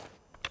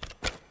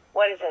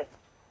 What is it?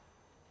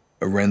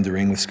 A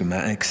rendering with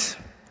schematics.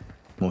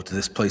 More to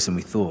this place than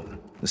we thought.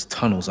 There's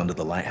tunnels under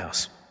the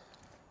lighthouse.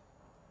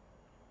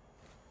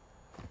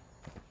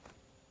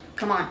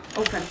 Come on,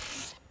 open.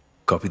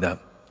 Copy that.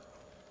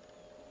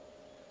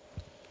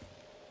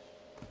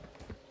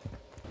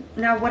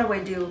 Now what do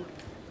I do?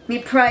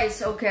 Meet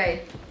Price,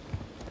 okay.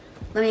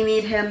 Let me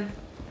meet him.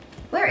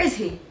 Where is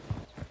he?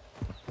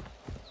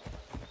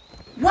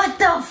 What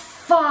the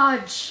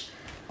fudge?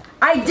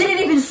 I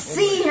didn't even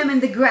see him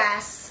in the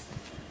grass.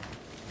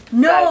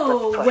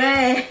 No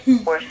way.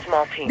 We're a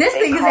small team. This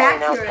thing is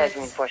accurate. Has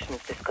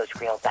reinforcements. This goes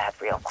real bad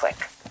real quick.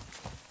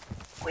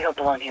 We don't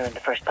belong here in the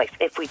first place.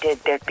 If we did,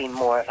 there'd be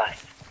more of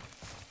us.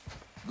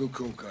 Good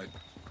call, Kate.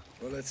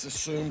 Well, let's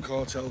assume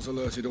cartels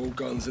alerted all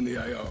guns in the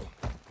AO.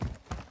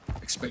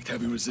 Expect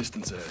heavy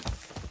resistance ahead.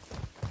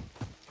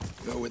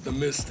 You know, with the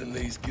mist and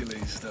these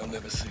gillies, they'll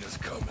never see us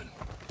coming.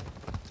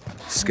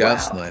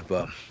 Scout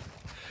sniper.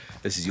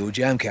 This is your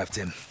jam,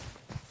 Captain.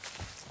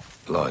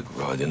 Like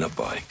riding a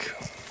bike.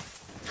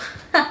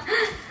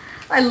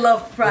 I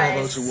love Price.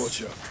 Bravo to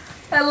Watcher.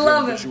 I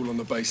love him. Visual on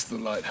the base of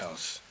the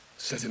lighthouse.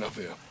 Setting up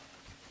here.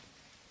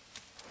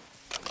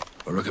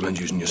 I recommend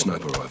using your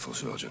sniper rifle,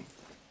 Sergeant.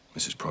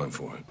 This is prime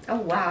for it. Oh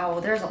wow,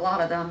 there's a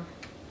lot of them.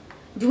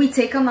 Do we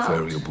take them out?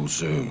 Variable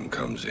zoom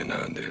comes in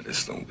handy at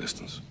this long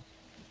distance.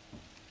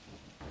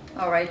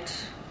 Alright.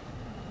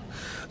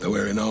 They're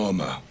wearing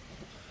armor.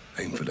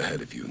 Aim for the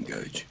head if you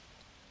engage.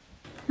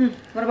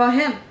 What about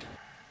him?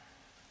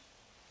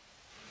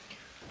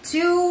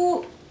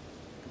 Two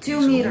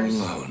meters.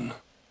 All alone.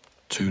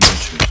 2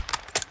 notches.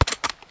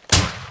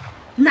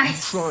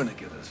 Nice. Trying to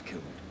get us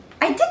killed.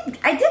 I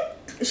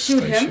did shoot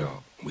Stay him.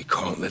 sharp. We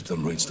can't let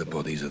them reach the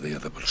bodies of the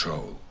other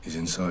patrol. He's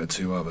inside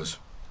 2 others.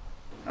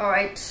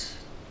 Alright.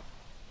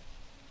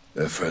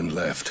 Their friend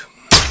left.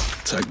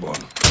 Take one.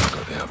 I've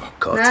got the other.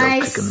 Cartel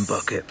Nice. picking the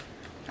bucket.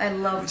 I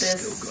love We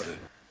this. still got it.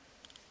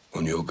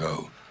 On your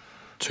go.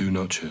 2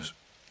 notches.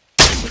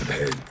 Aim for the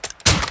head.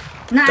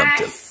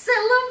 Nice.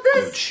 I love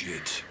Good this.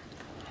 shit.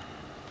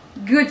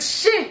 Good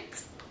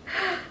shit.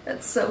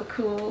 That's so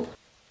cool.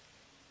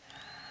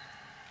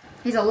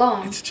 He's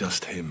alone. It's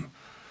just him.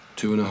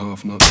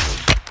 2.5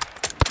 notches.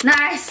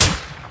 Nice.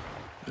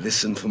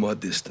 Listen for my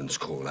distance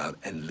call out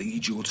and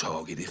lead your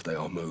target if they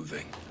are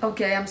moving.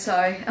 Okay, I'm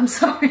sorry. I'm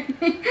sorry.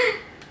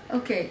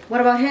 Okay,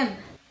 what about him?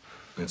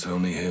 It's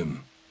only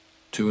him.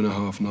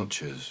 2.5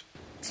 notches.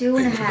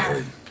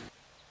 2.5.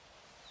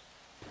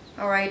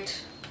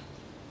 Alright.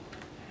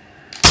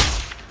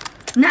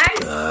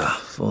 Nice!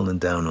 Falling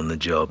down on the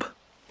job.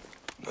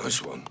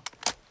 Nice one.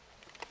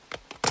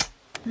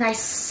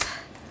 Nice.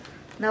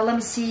 Now let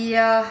me see,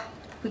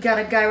 we got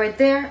a guy right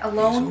there, He's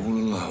alone. all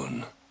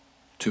alone.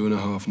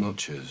 2.5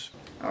 notches.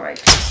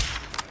 Alright.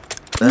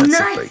 That's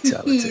Nice! a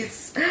fatality.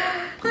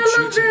 I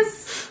love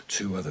this!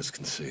 2 others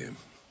can see him.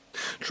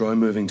 Try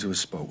moving to a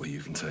spot where you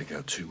can take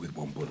out 2 with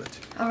 1 bullet.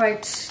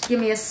 Alright, give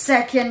me a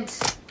second.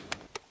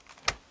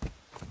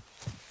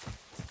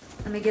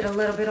 Let me get a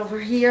little bit over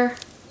here.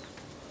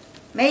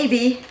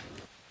 Maybe.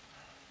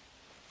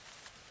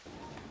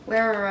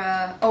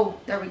 Where, oh,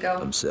 there we go.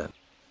 I'm set.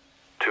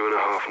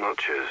 2.5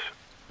 notches.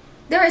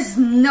 There is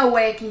no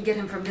way I can get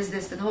him from this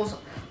distance.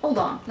 Hold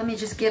on. Let me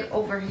just get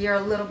over here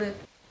a little bit.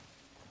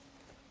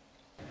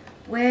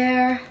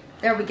 Where?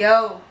 There we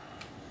go.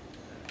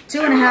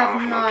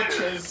 2.5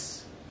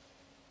 notches.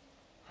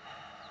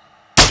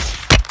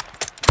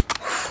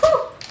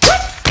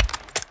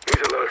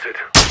 He's alerted.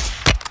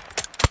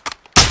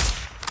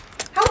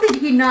 How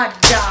did he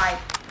not die?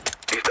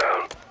 He's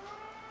down.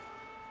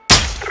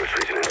 They're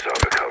retreating inside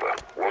the cover.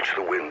 Watch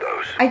the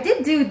windows. I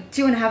did do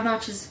 2.5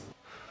 notches.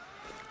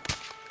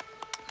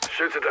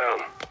 Shoot it down.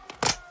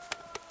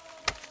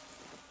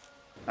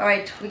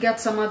 Alright, we got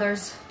some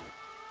others.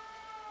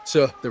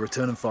 Sir, they're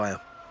returning fire.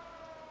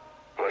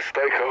 Well,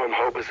 stay calm,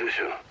 hold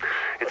position.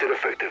 It's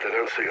ineffective, they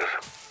don't see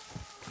us.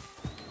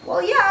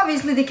 Well, yeah,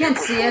 obviously they can't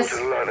Push see forward us. to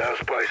the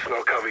lighthouse base and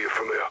I'll cover you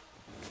from here.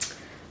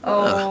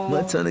 Oh.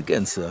 My turn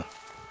again, sir.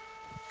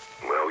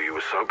 Well, you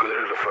were so good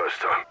at it the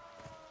first time.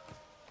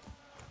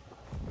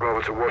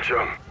 Bravo to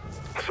Watcher.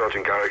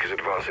 Sergeant Garrick is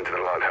advancing to the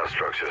lighthouse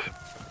structures.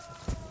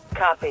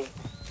 Copy.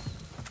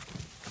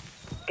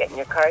 Getting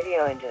your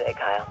cardio in today,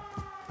 Kyle.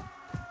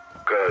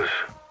 Guys,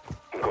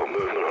 we've got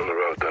movement on the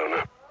road down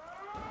there.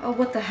 Oh,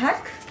 what the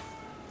heck?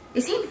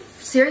 Is he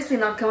seriously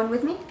not coming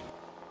with me?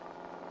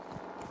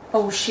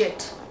 Oh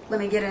shit. Let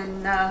me get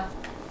in,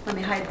 let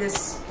me hide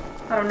this.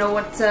 I don't know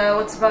what's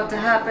about to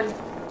happen.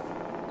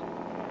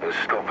 Let's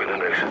stop in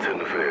and exit in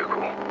the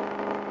vehicle.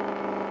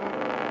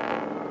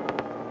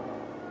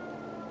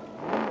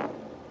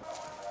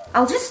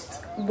 I'll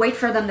just wait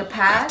for them to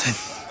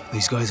pass.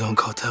 These guys aren't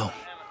cartel.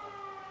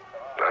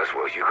 That's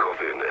what you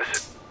copy in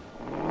this.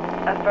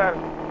 Affirm.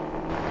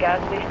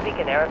 Gasly speak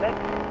in Arabic?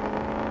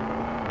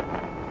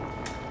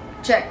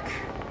 Check.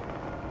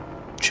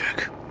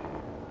 Check.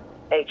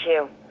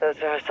 AQ, those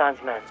are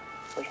Hassan's men.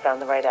 We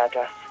found the right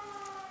address.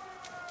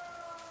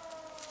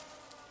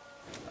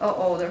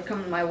 Uh-oh, they're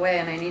coming my way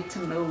and I need to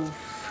move.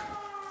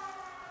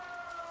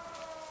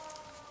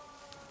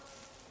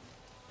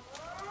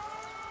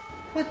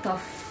 What the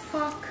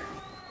fuck?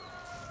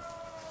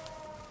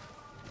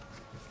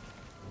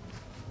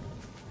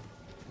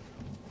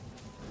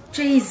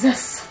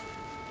 Jesus!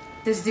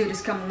 This dude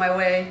is coming my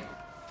way.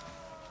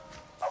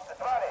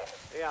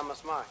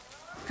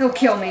 He'll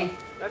kill me.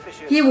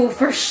 He will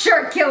for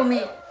sure kill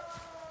me.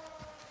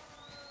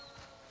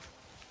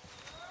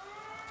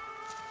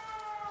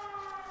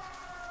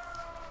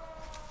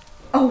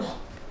 Oh,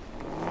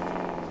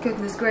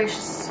 goodness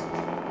gracious.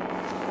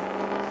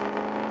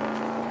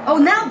 Oh,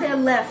 now they're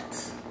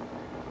left.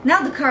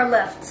 Now the car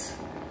left.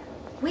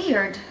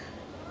 Weird.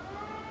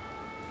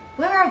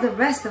 Where are the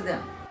rest of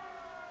them?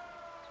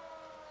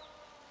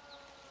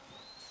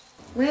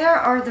 Where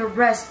are the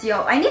rest,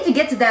 yo? I need to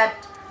get to that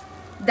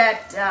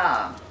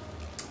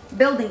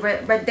building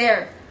right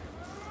there.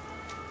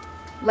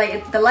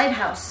 Like the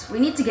lighthouse. We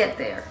need to get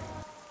there.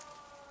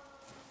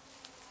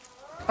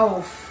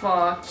 Oh,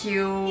 fuck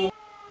you.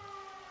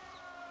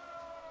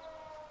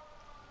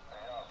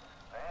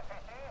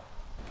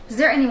 Is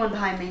there anyone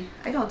behind me?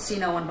 I don't see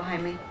no one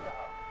behind me.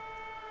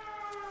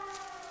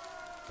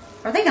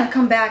 Are they gonna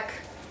come back?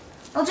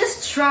 I'll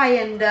just try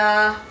and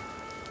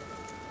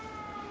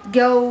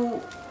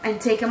go and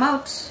take him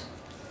out.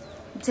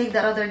 And take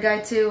that other guy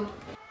too.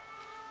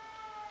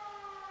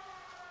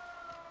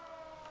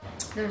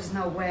 There's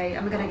no way.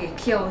 I'm gonna get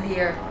killed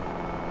here.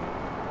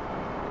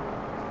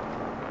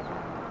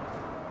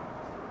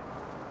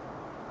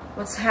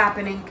 What's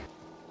happening?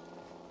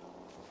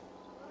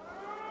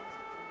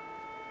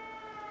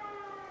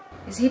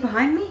 Is he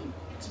behind me?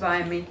 He's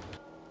behind me.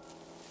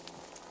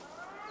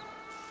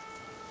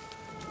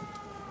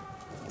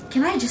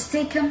 Can I just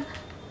take him?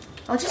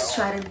 I'll just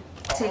try to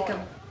take him.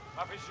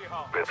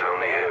 It's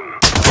only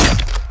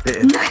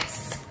him.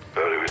 Nice!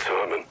 Early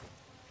retirement.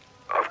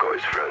 I've got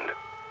his friend.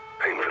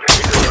 Painfully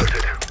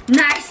delighted.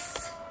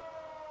 Nice!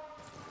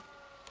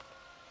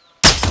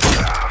 Here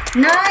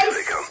they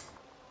Nice! come.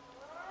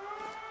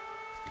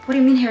 What do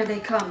you mean here they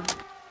come?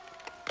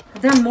 Are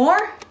there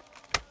more?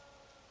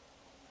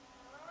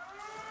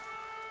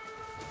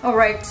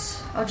 Alright,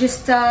 I'll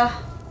just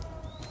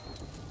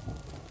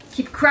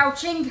keep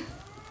crouching.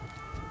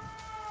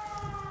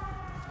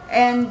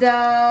 And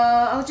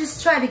I'll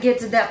just try to get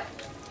to that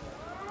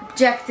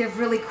objective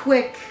really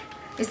quick.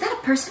 Is that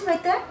a person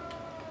right there?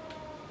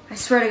 I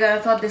swear to God,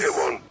 I thought this... Hit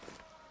one.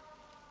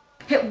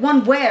 Hit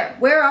one where?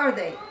 Where are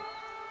they?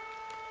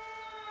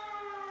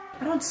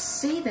 I don't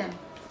see them.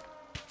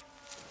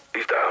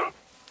 He's down.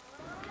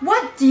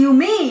 What do you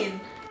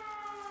mean?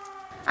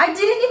 I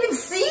didn't even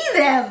see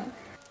them!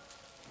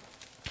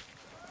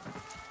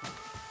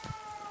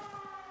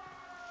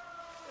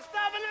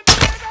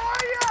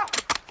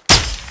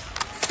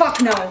 Fuck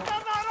no!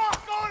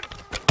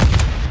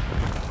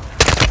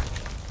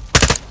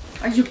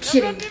 Are you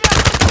kidding?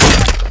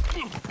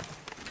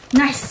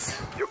 Nice!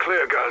 You're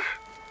clear, guys.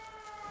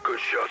 Good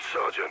shot,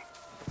 Sergeant.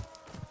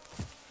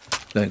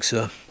 Thanks,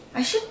 sir.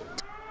 I should...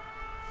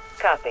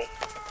 Copy.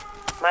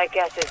 My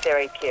guess is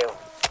they're AQ.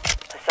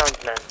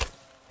 Hassan's men.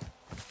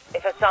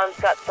 If Hassan's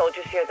got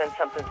soldiers here, then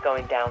something's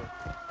going down.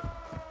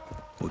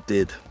 Or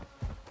did.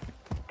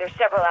 There's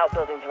several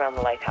outbuildings around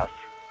the lighthouse.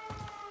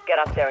 Get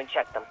up there and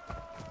check them.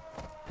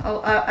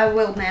 Oh, I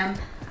will, ma'am.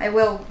 I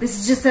will. This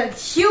is just a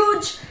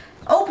huge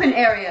open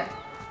area.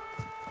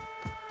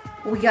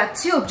 We got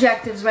two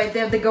objectives right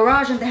there, the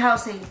garage and the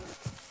housing.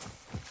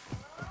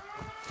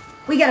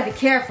 We gotta be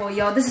careful,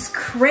 yo. This is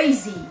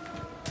crazy.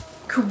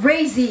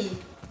 Crazy.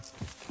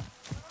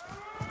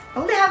 I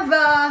only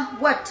have,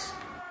 what?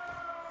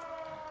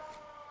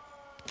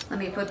 Let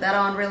me put that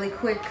on really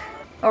quick.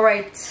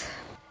 Alright.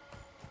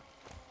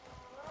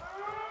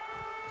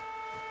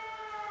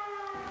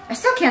 I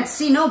still can't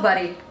see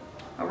nobody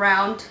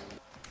around.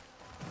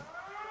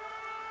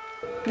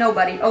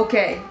 Nobody.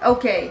 Okay,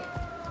 okay.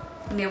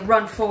 Let me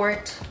run for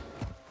it.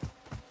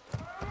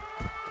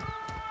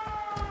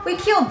 We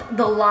killed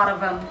the lot of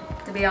them,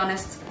 to be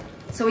honest.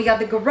 So we got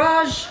the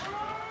garage.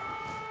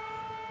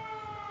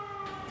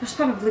 There's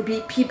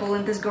probably people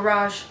in this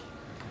garage.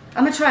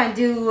 I'm gonna try and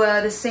do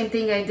the same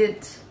thing I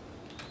did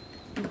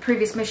in the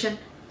previous mission.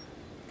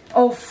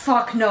 Oh,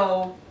 fuck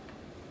no.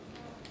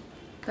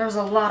 There's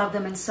a lot of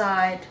them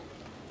inside.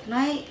 Can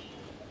I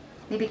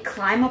maybe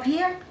climb up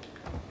here?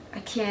 I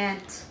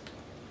can't.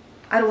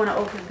 I don't want to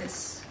open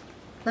this.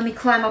 Let me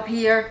climb up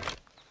here.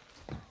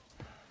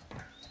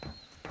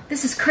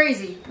 This is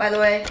crazy, by the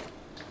way.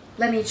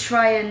 Let me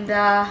try and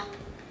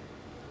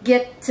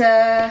get...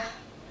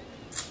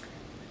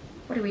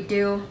 what do we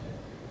do?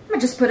 I'm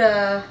gonna just put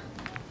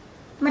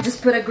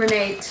a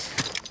grenade.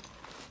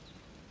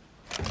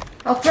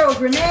 I'll throw a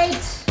grenade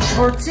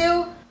or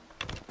two.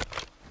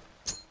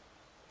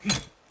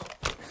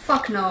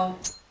 Fuck no.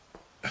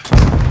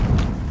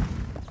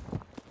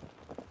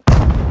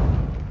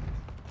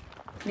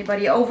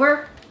 Anybody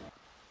over?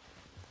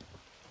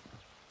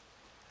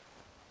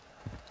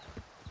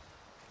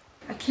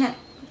 I can't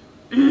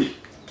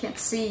can't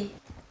see.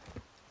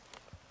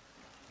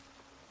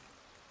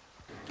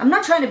 I'm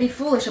not trying to be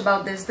foolish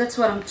about this. That's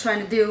what I'm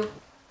trying to do.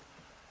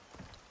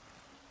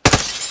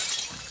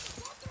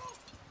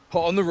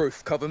 Hot on the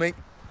roof, cover me.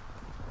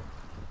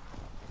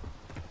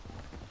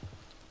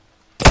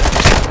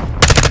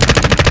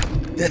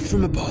 Death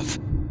from above.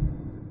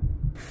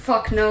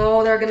 Fuck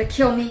no, they're gonna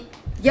kill me.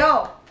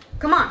 Yo,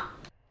 come on.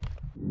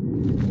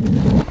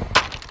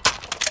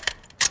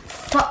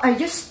 Are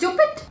you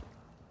stupid?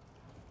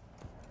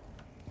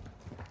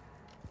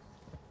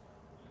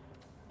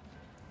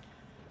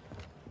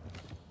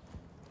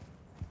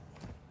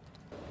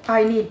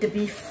 I need to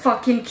be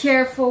fucking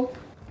careful.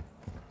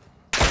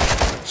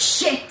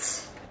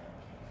 Shit!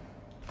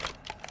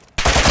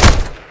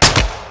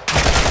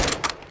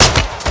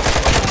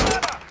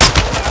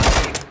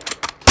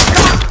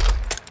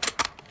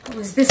 Oh,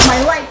 is this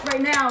my life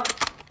right now?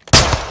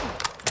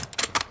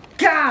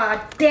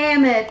 God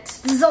damn it!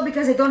 This is all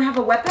because I don't have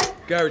a weapon?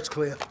 Garage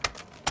clear.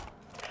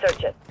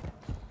 Search it.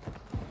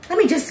 Let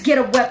me just get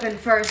a weapon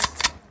first.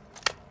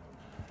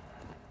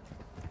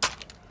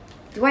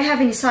 Do I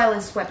have any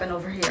silenced weapon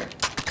over here?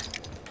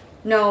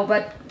 No,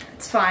 but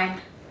it's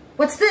fine.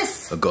 What's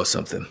this? I got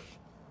something.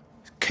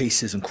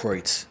 Cases and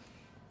crates.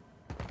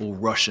 All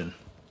Russian.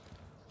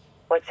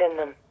 What's in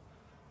them?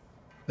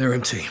 They're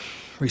empty.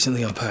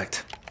 Recently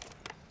unpacked.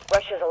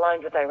 Russia's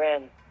aligned with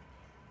Iran.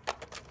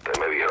 They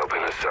may be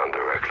helping Hassan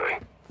directly.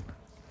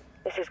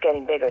 This is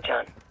getting bigger,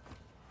 John.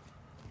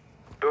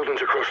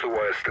 Buildings across the way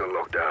are still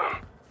locked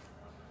down.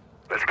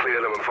 Let's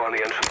clear them and find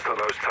the entrance to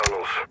those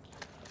tunnels.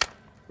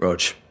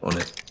 Rog, on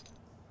it.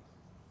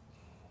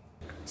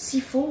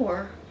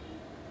 C4?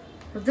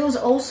 Are those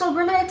also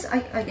grenades?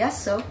 I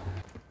guess so.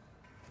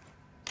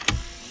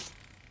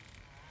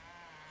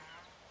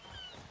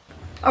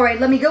 Alright,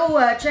 let me go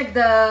check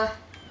the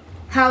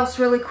house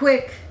really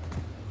quick.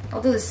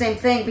 I'll do the same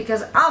thing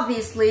because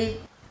obviously...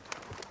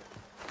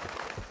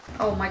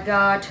 Oh my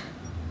god.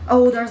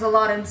 Oh, there's a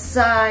lot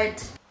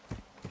inside.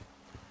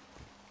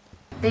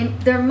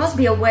 There must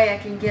be a way I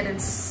can get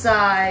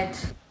inside.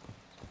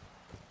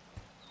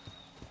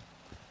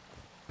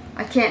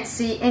 I can't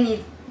see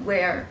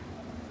anywhere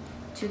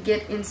to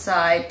get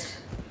inside.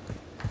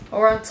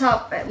 Or on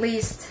top, at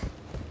least.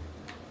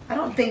 I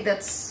don't think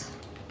that's...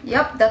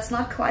 Yep, that's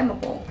not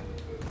climbable.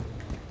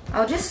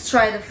 I'll just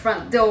try the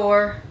front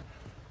door.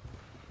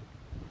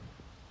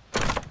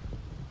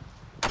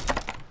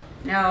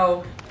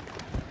 No.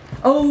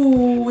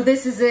 Oh,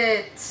 this is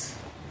it.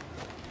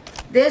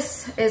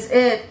 This is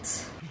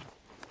it.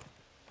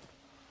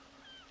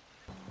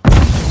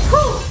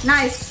 Whew,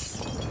 nice.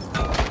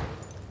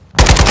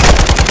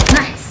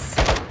 Nice.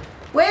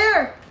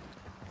 Where?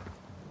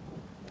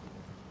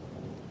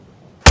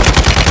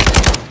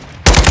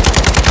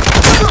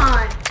 Come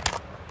on.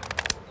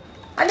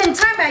 I've been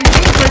time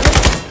magazine for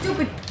this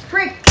stupid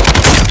prick.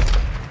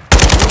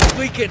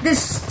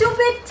 This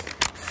stupid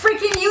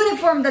freaking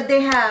uniform that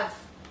they have.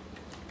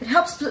 It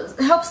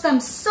helps them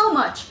so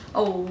much.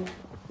 Oh.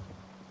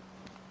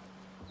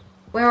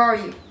 Where are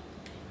you?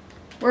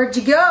 Where'd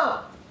you go?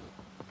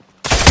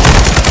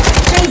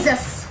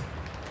 Jesus.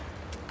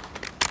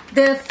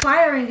 The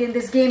firing in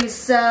this game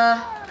is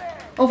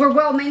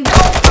overwhelming.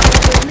 Oh my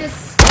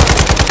goodness.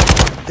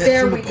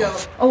 There we go.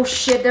 Oh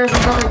shit, there's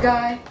another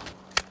guy.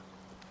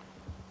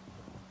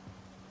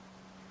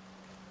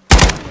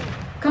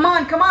 Come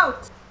on, come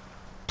out.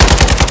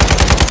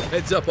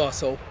 Heads up,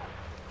 asshole.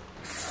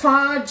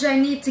 Fudge, I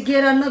need to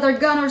get another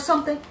gun or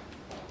something.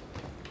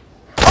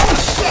 Oh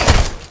shit!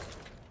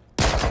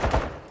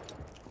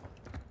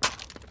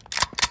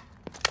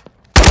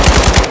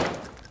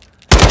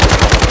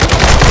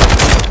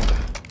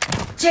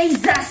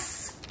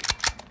 Jesus!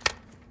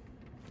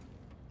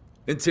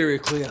 Interior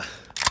clear.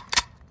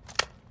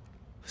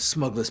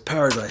 Smuggler's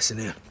paradise in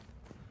here.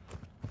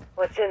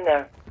 What's in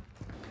there?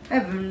 I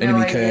have no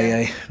Enemy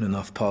idea. KAA and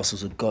enough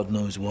parcels of God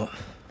knows what.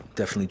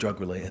 Definitely drug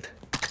related.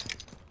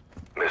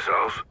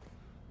 Missiles?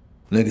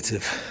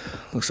 Negative.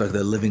 Looks like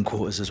they're living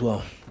quarters as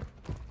well.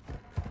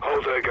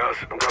 Hold there, guys.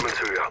 I'm coming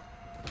to you.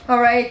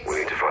 Alright. We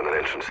need to find an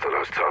entrance to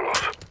those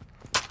tunnels.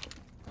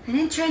 An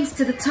entrance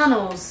to the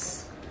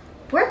tunnels.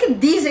 Where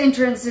could these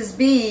entrances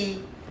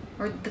be?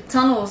 Or the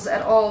tunnels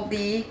at all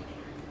be?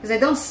 Because I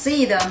don't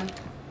see them.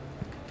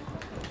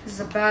 This is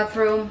a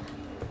bathroom.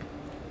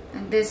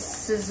 And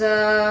this is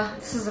a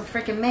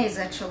freaking maze,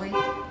 actually.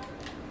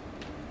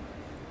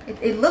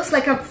 It looks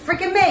like a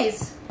freaking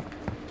maze.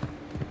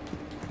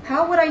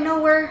 How would I know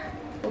where?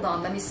 Hold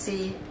on, let me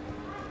see.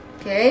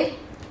 Okay.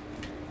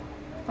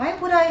 Why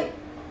would I?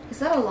 Is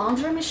that a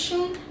laundry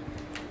machine?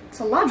 It's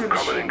a laundry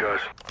machine.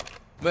 guys.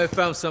 May have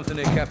found something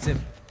there, Captain.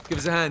 Give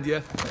us a hand,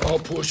 yeah? I'll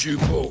push you,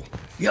 Paul.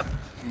 Yep.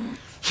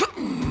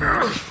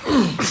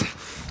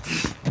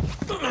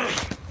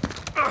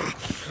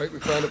 Kate, we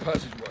found a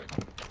passageway.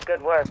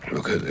 Good work.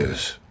 Look at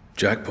this.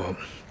 Jackpot.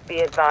 Be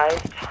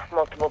advised,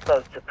 multiple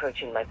boats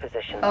approaching my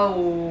position.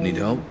 Oh. Need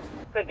help?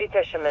 Could be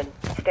fishermen.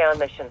 Stay on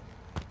mission.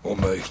 Or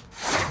me.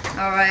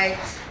 All right.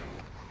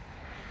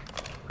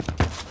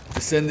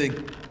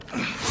 Descending.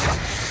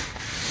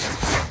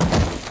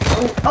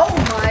 Oh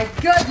my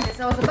goodness!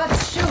 I was about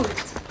to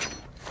shoot.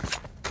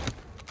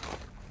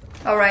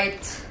 All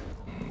right.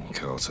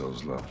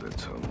 Cartels love their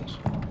tunnels.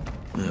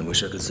 I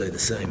wish I could say the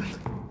same.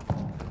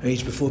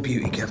 Age before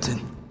beauty,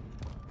 Captain.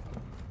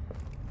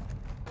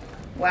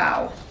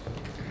 Wow.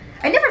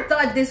 I never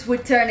thought this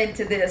would turn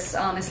into this,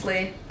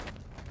 honestly.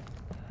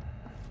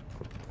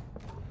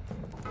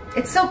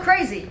 It's so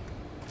crazy.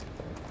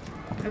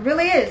 It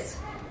really is.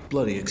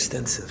 Bloody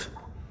extensive.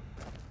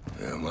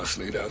 Yeah, must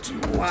lead out to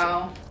the water.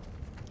 Wow.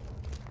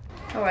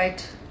 All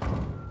right.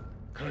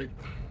 Kate,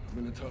 I'm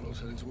in the tunnels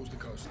heading towards the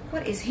coast.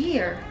 What is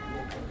here?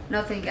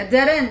 Nothing. A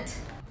dead end.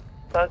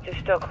 Boats are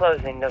still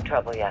closing. No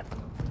trouble yet.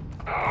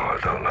 Oh, I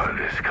don't like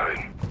this,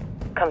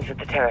 Kate. Comes with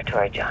the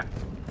territory, John.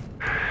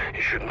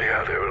 You shouldn't be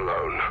out there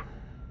alone.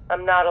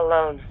 I'm not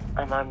alone.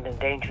 I'm armed and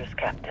dangerous,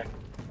 Captain.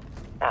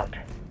 Out.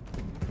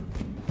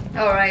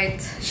 All right.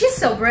 She's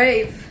so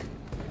brave.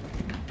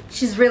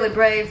 She's really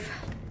brave.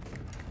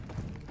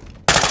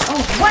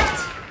 Oh,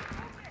 what?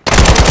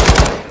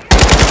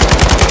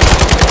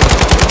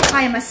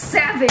 I am a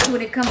savage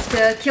when it comes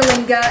to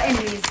killing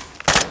enemies.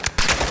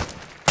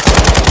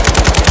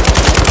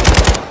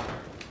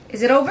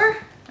 Is it over?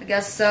 I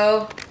guess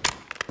so.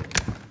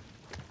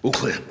 All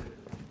clear.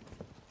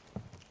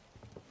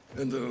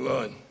 End of the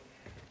line.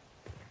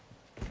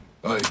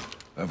 Hey,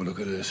 have a look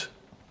at this.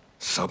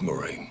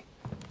 Submarine.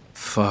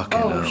 Fucking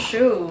Oh, hell.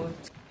 shoot.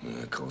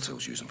 Yeah,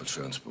 cartels use them for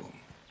transport.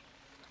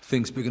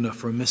 Thing's big enough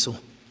for a missile.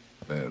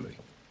 Barely.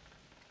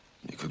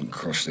 You couldn't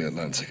cross the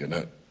Atlantic in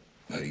that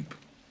heap.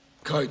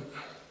 Kate,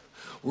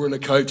 we're in a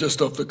cave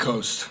just off the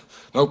coast.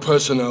 No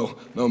personnel,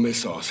 no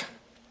missiles.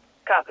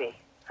 Copy.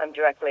 I'm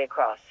directly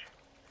across.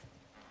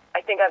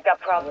 I think I've got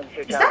problems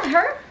here, Is John. that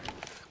her?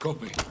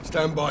 Copy.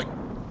 Stand by.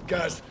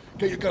 Gaz,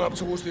 get your gun up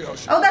towards the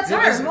ocean. Oh, that's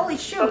What is her. it? Holy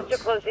shoot. Boats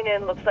are closing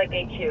in. Looks like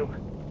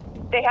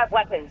AQ. They have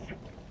weapons.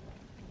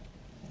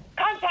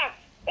 Contact!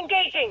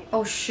 Engaging!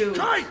 Oh, shoot.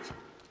 Kate!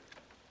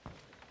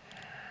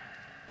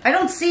 I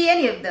don't see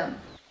any of them.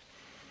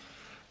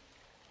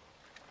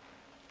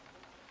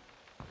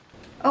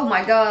 Oh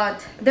my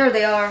god. There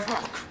they are.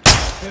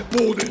 They're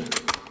boarding.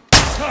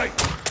 Kate!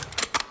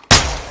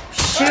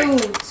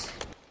 Shoot.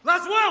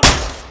 Laswell!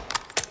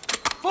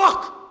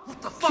 Fuck!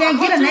 What the fuck? Can't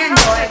get an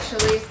angle,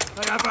 actually.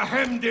 They have a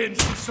hemmed in.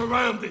 She's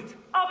surrounded.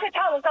 All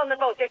Catala's on the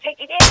boat. They're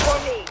taking it for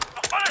me.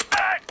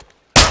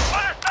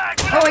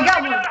 Oh, I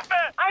got one.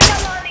 I'm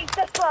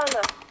the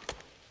Slana.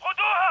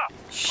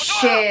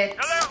 Shit.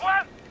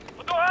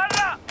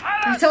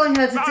 I'm telling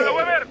her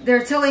to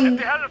they're telling...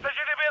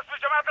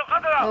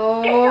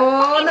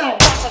 Oh, no.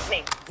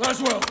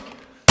 Laswell!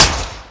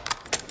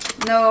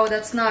 No,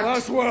 that's not...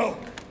 Laswell!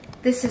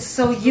 This is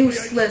so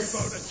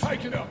useless.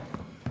 Take it up.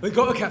 They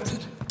got a captain.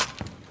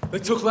 They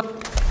took that.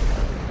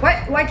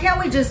 Why can't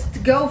we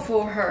just go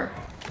for her?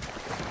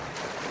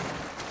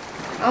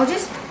 I'll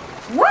just...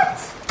 What?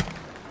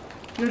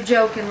 You're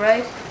joking,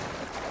 right?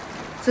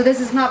 So this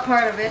is not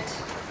part of it.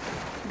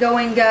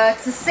 Going to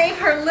save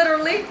her,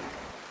 literally.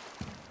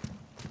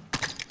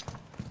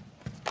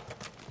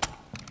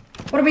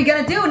 What are we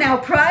gonna do now,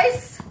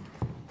 Price?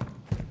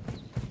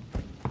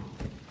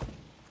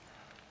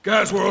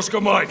 Gaz, we're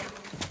Oscar Mike.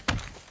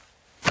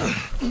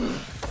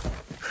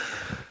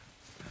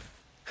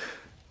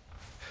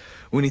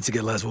 We need to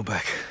get Laswell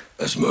back.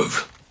 Let's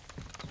move.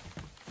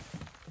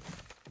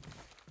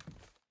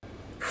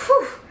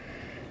 Whew.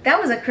 That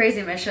was a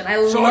crazy mission. I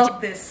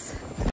love this.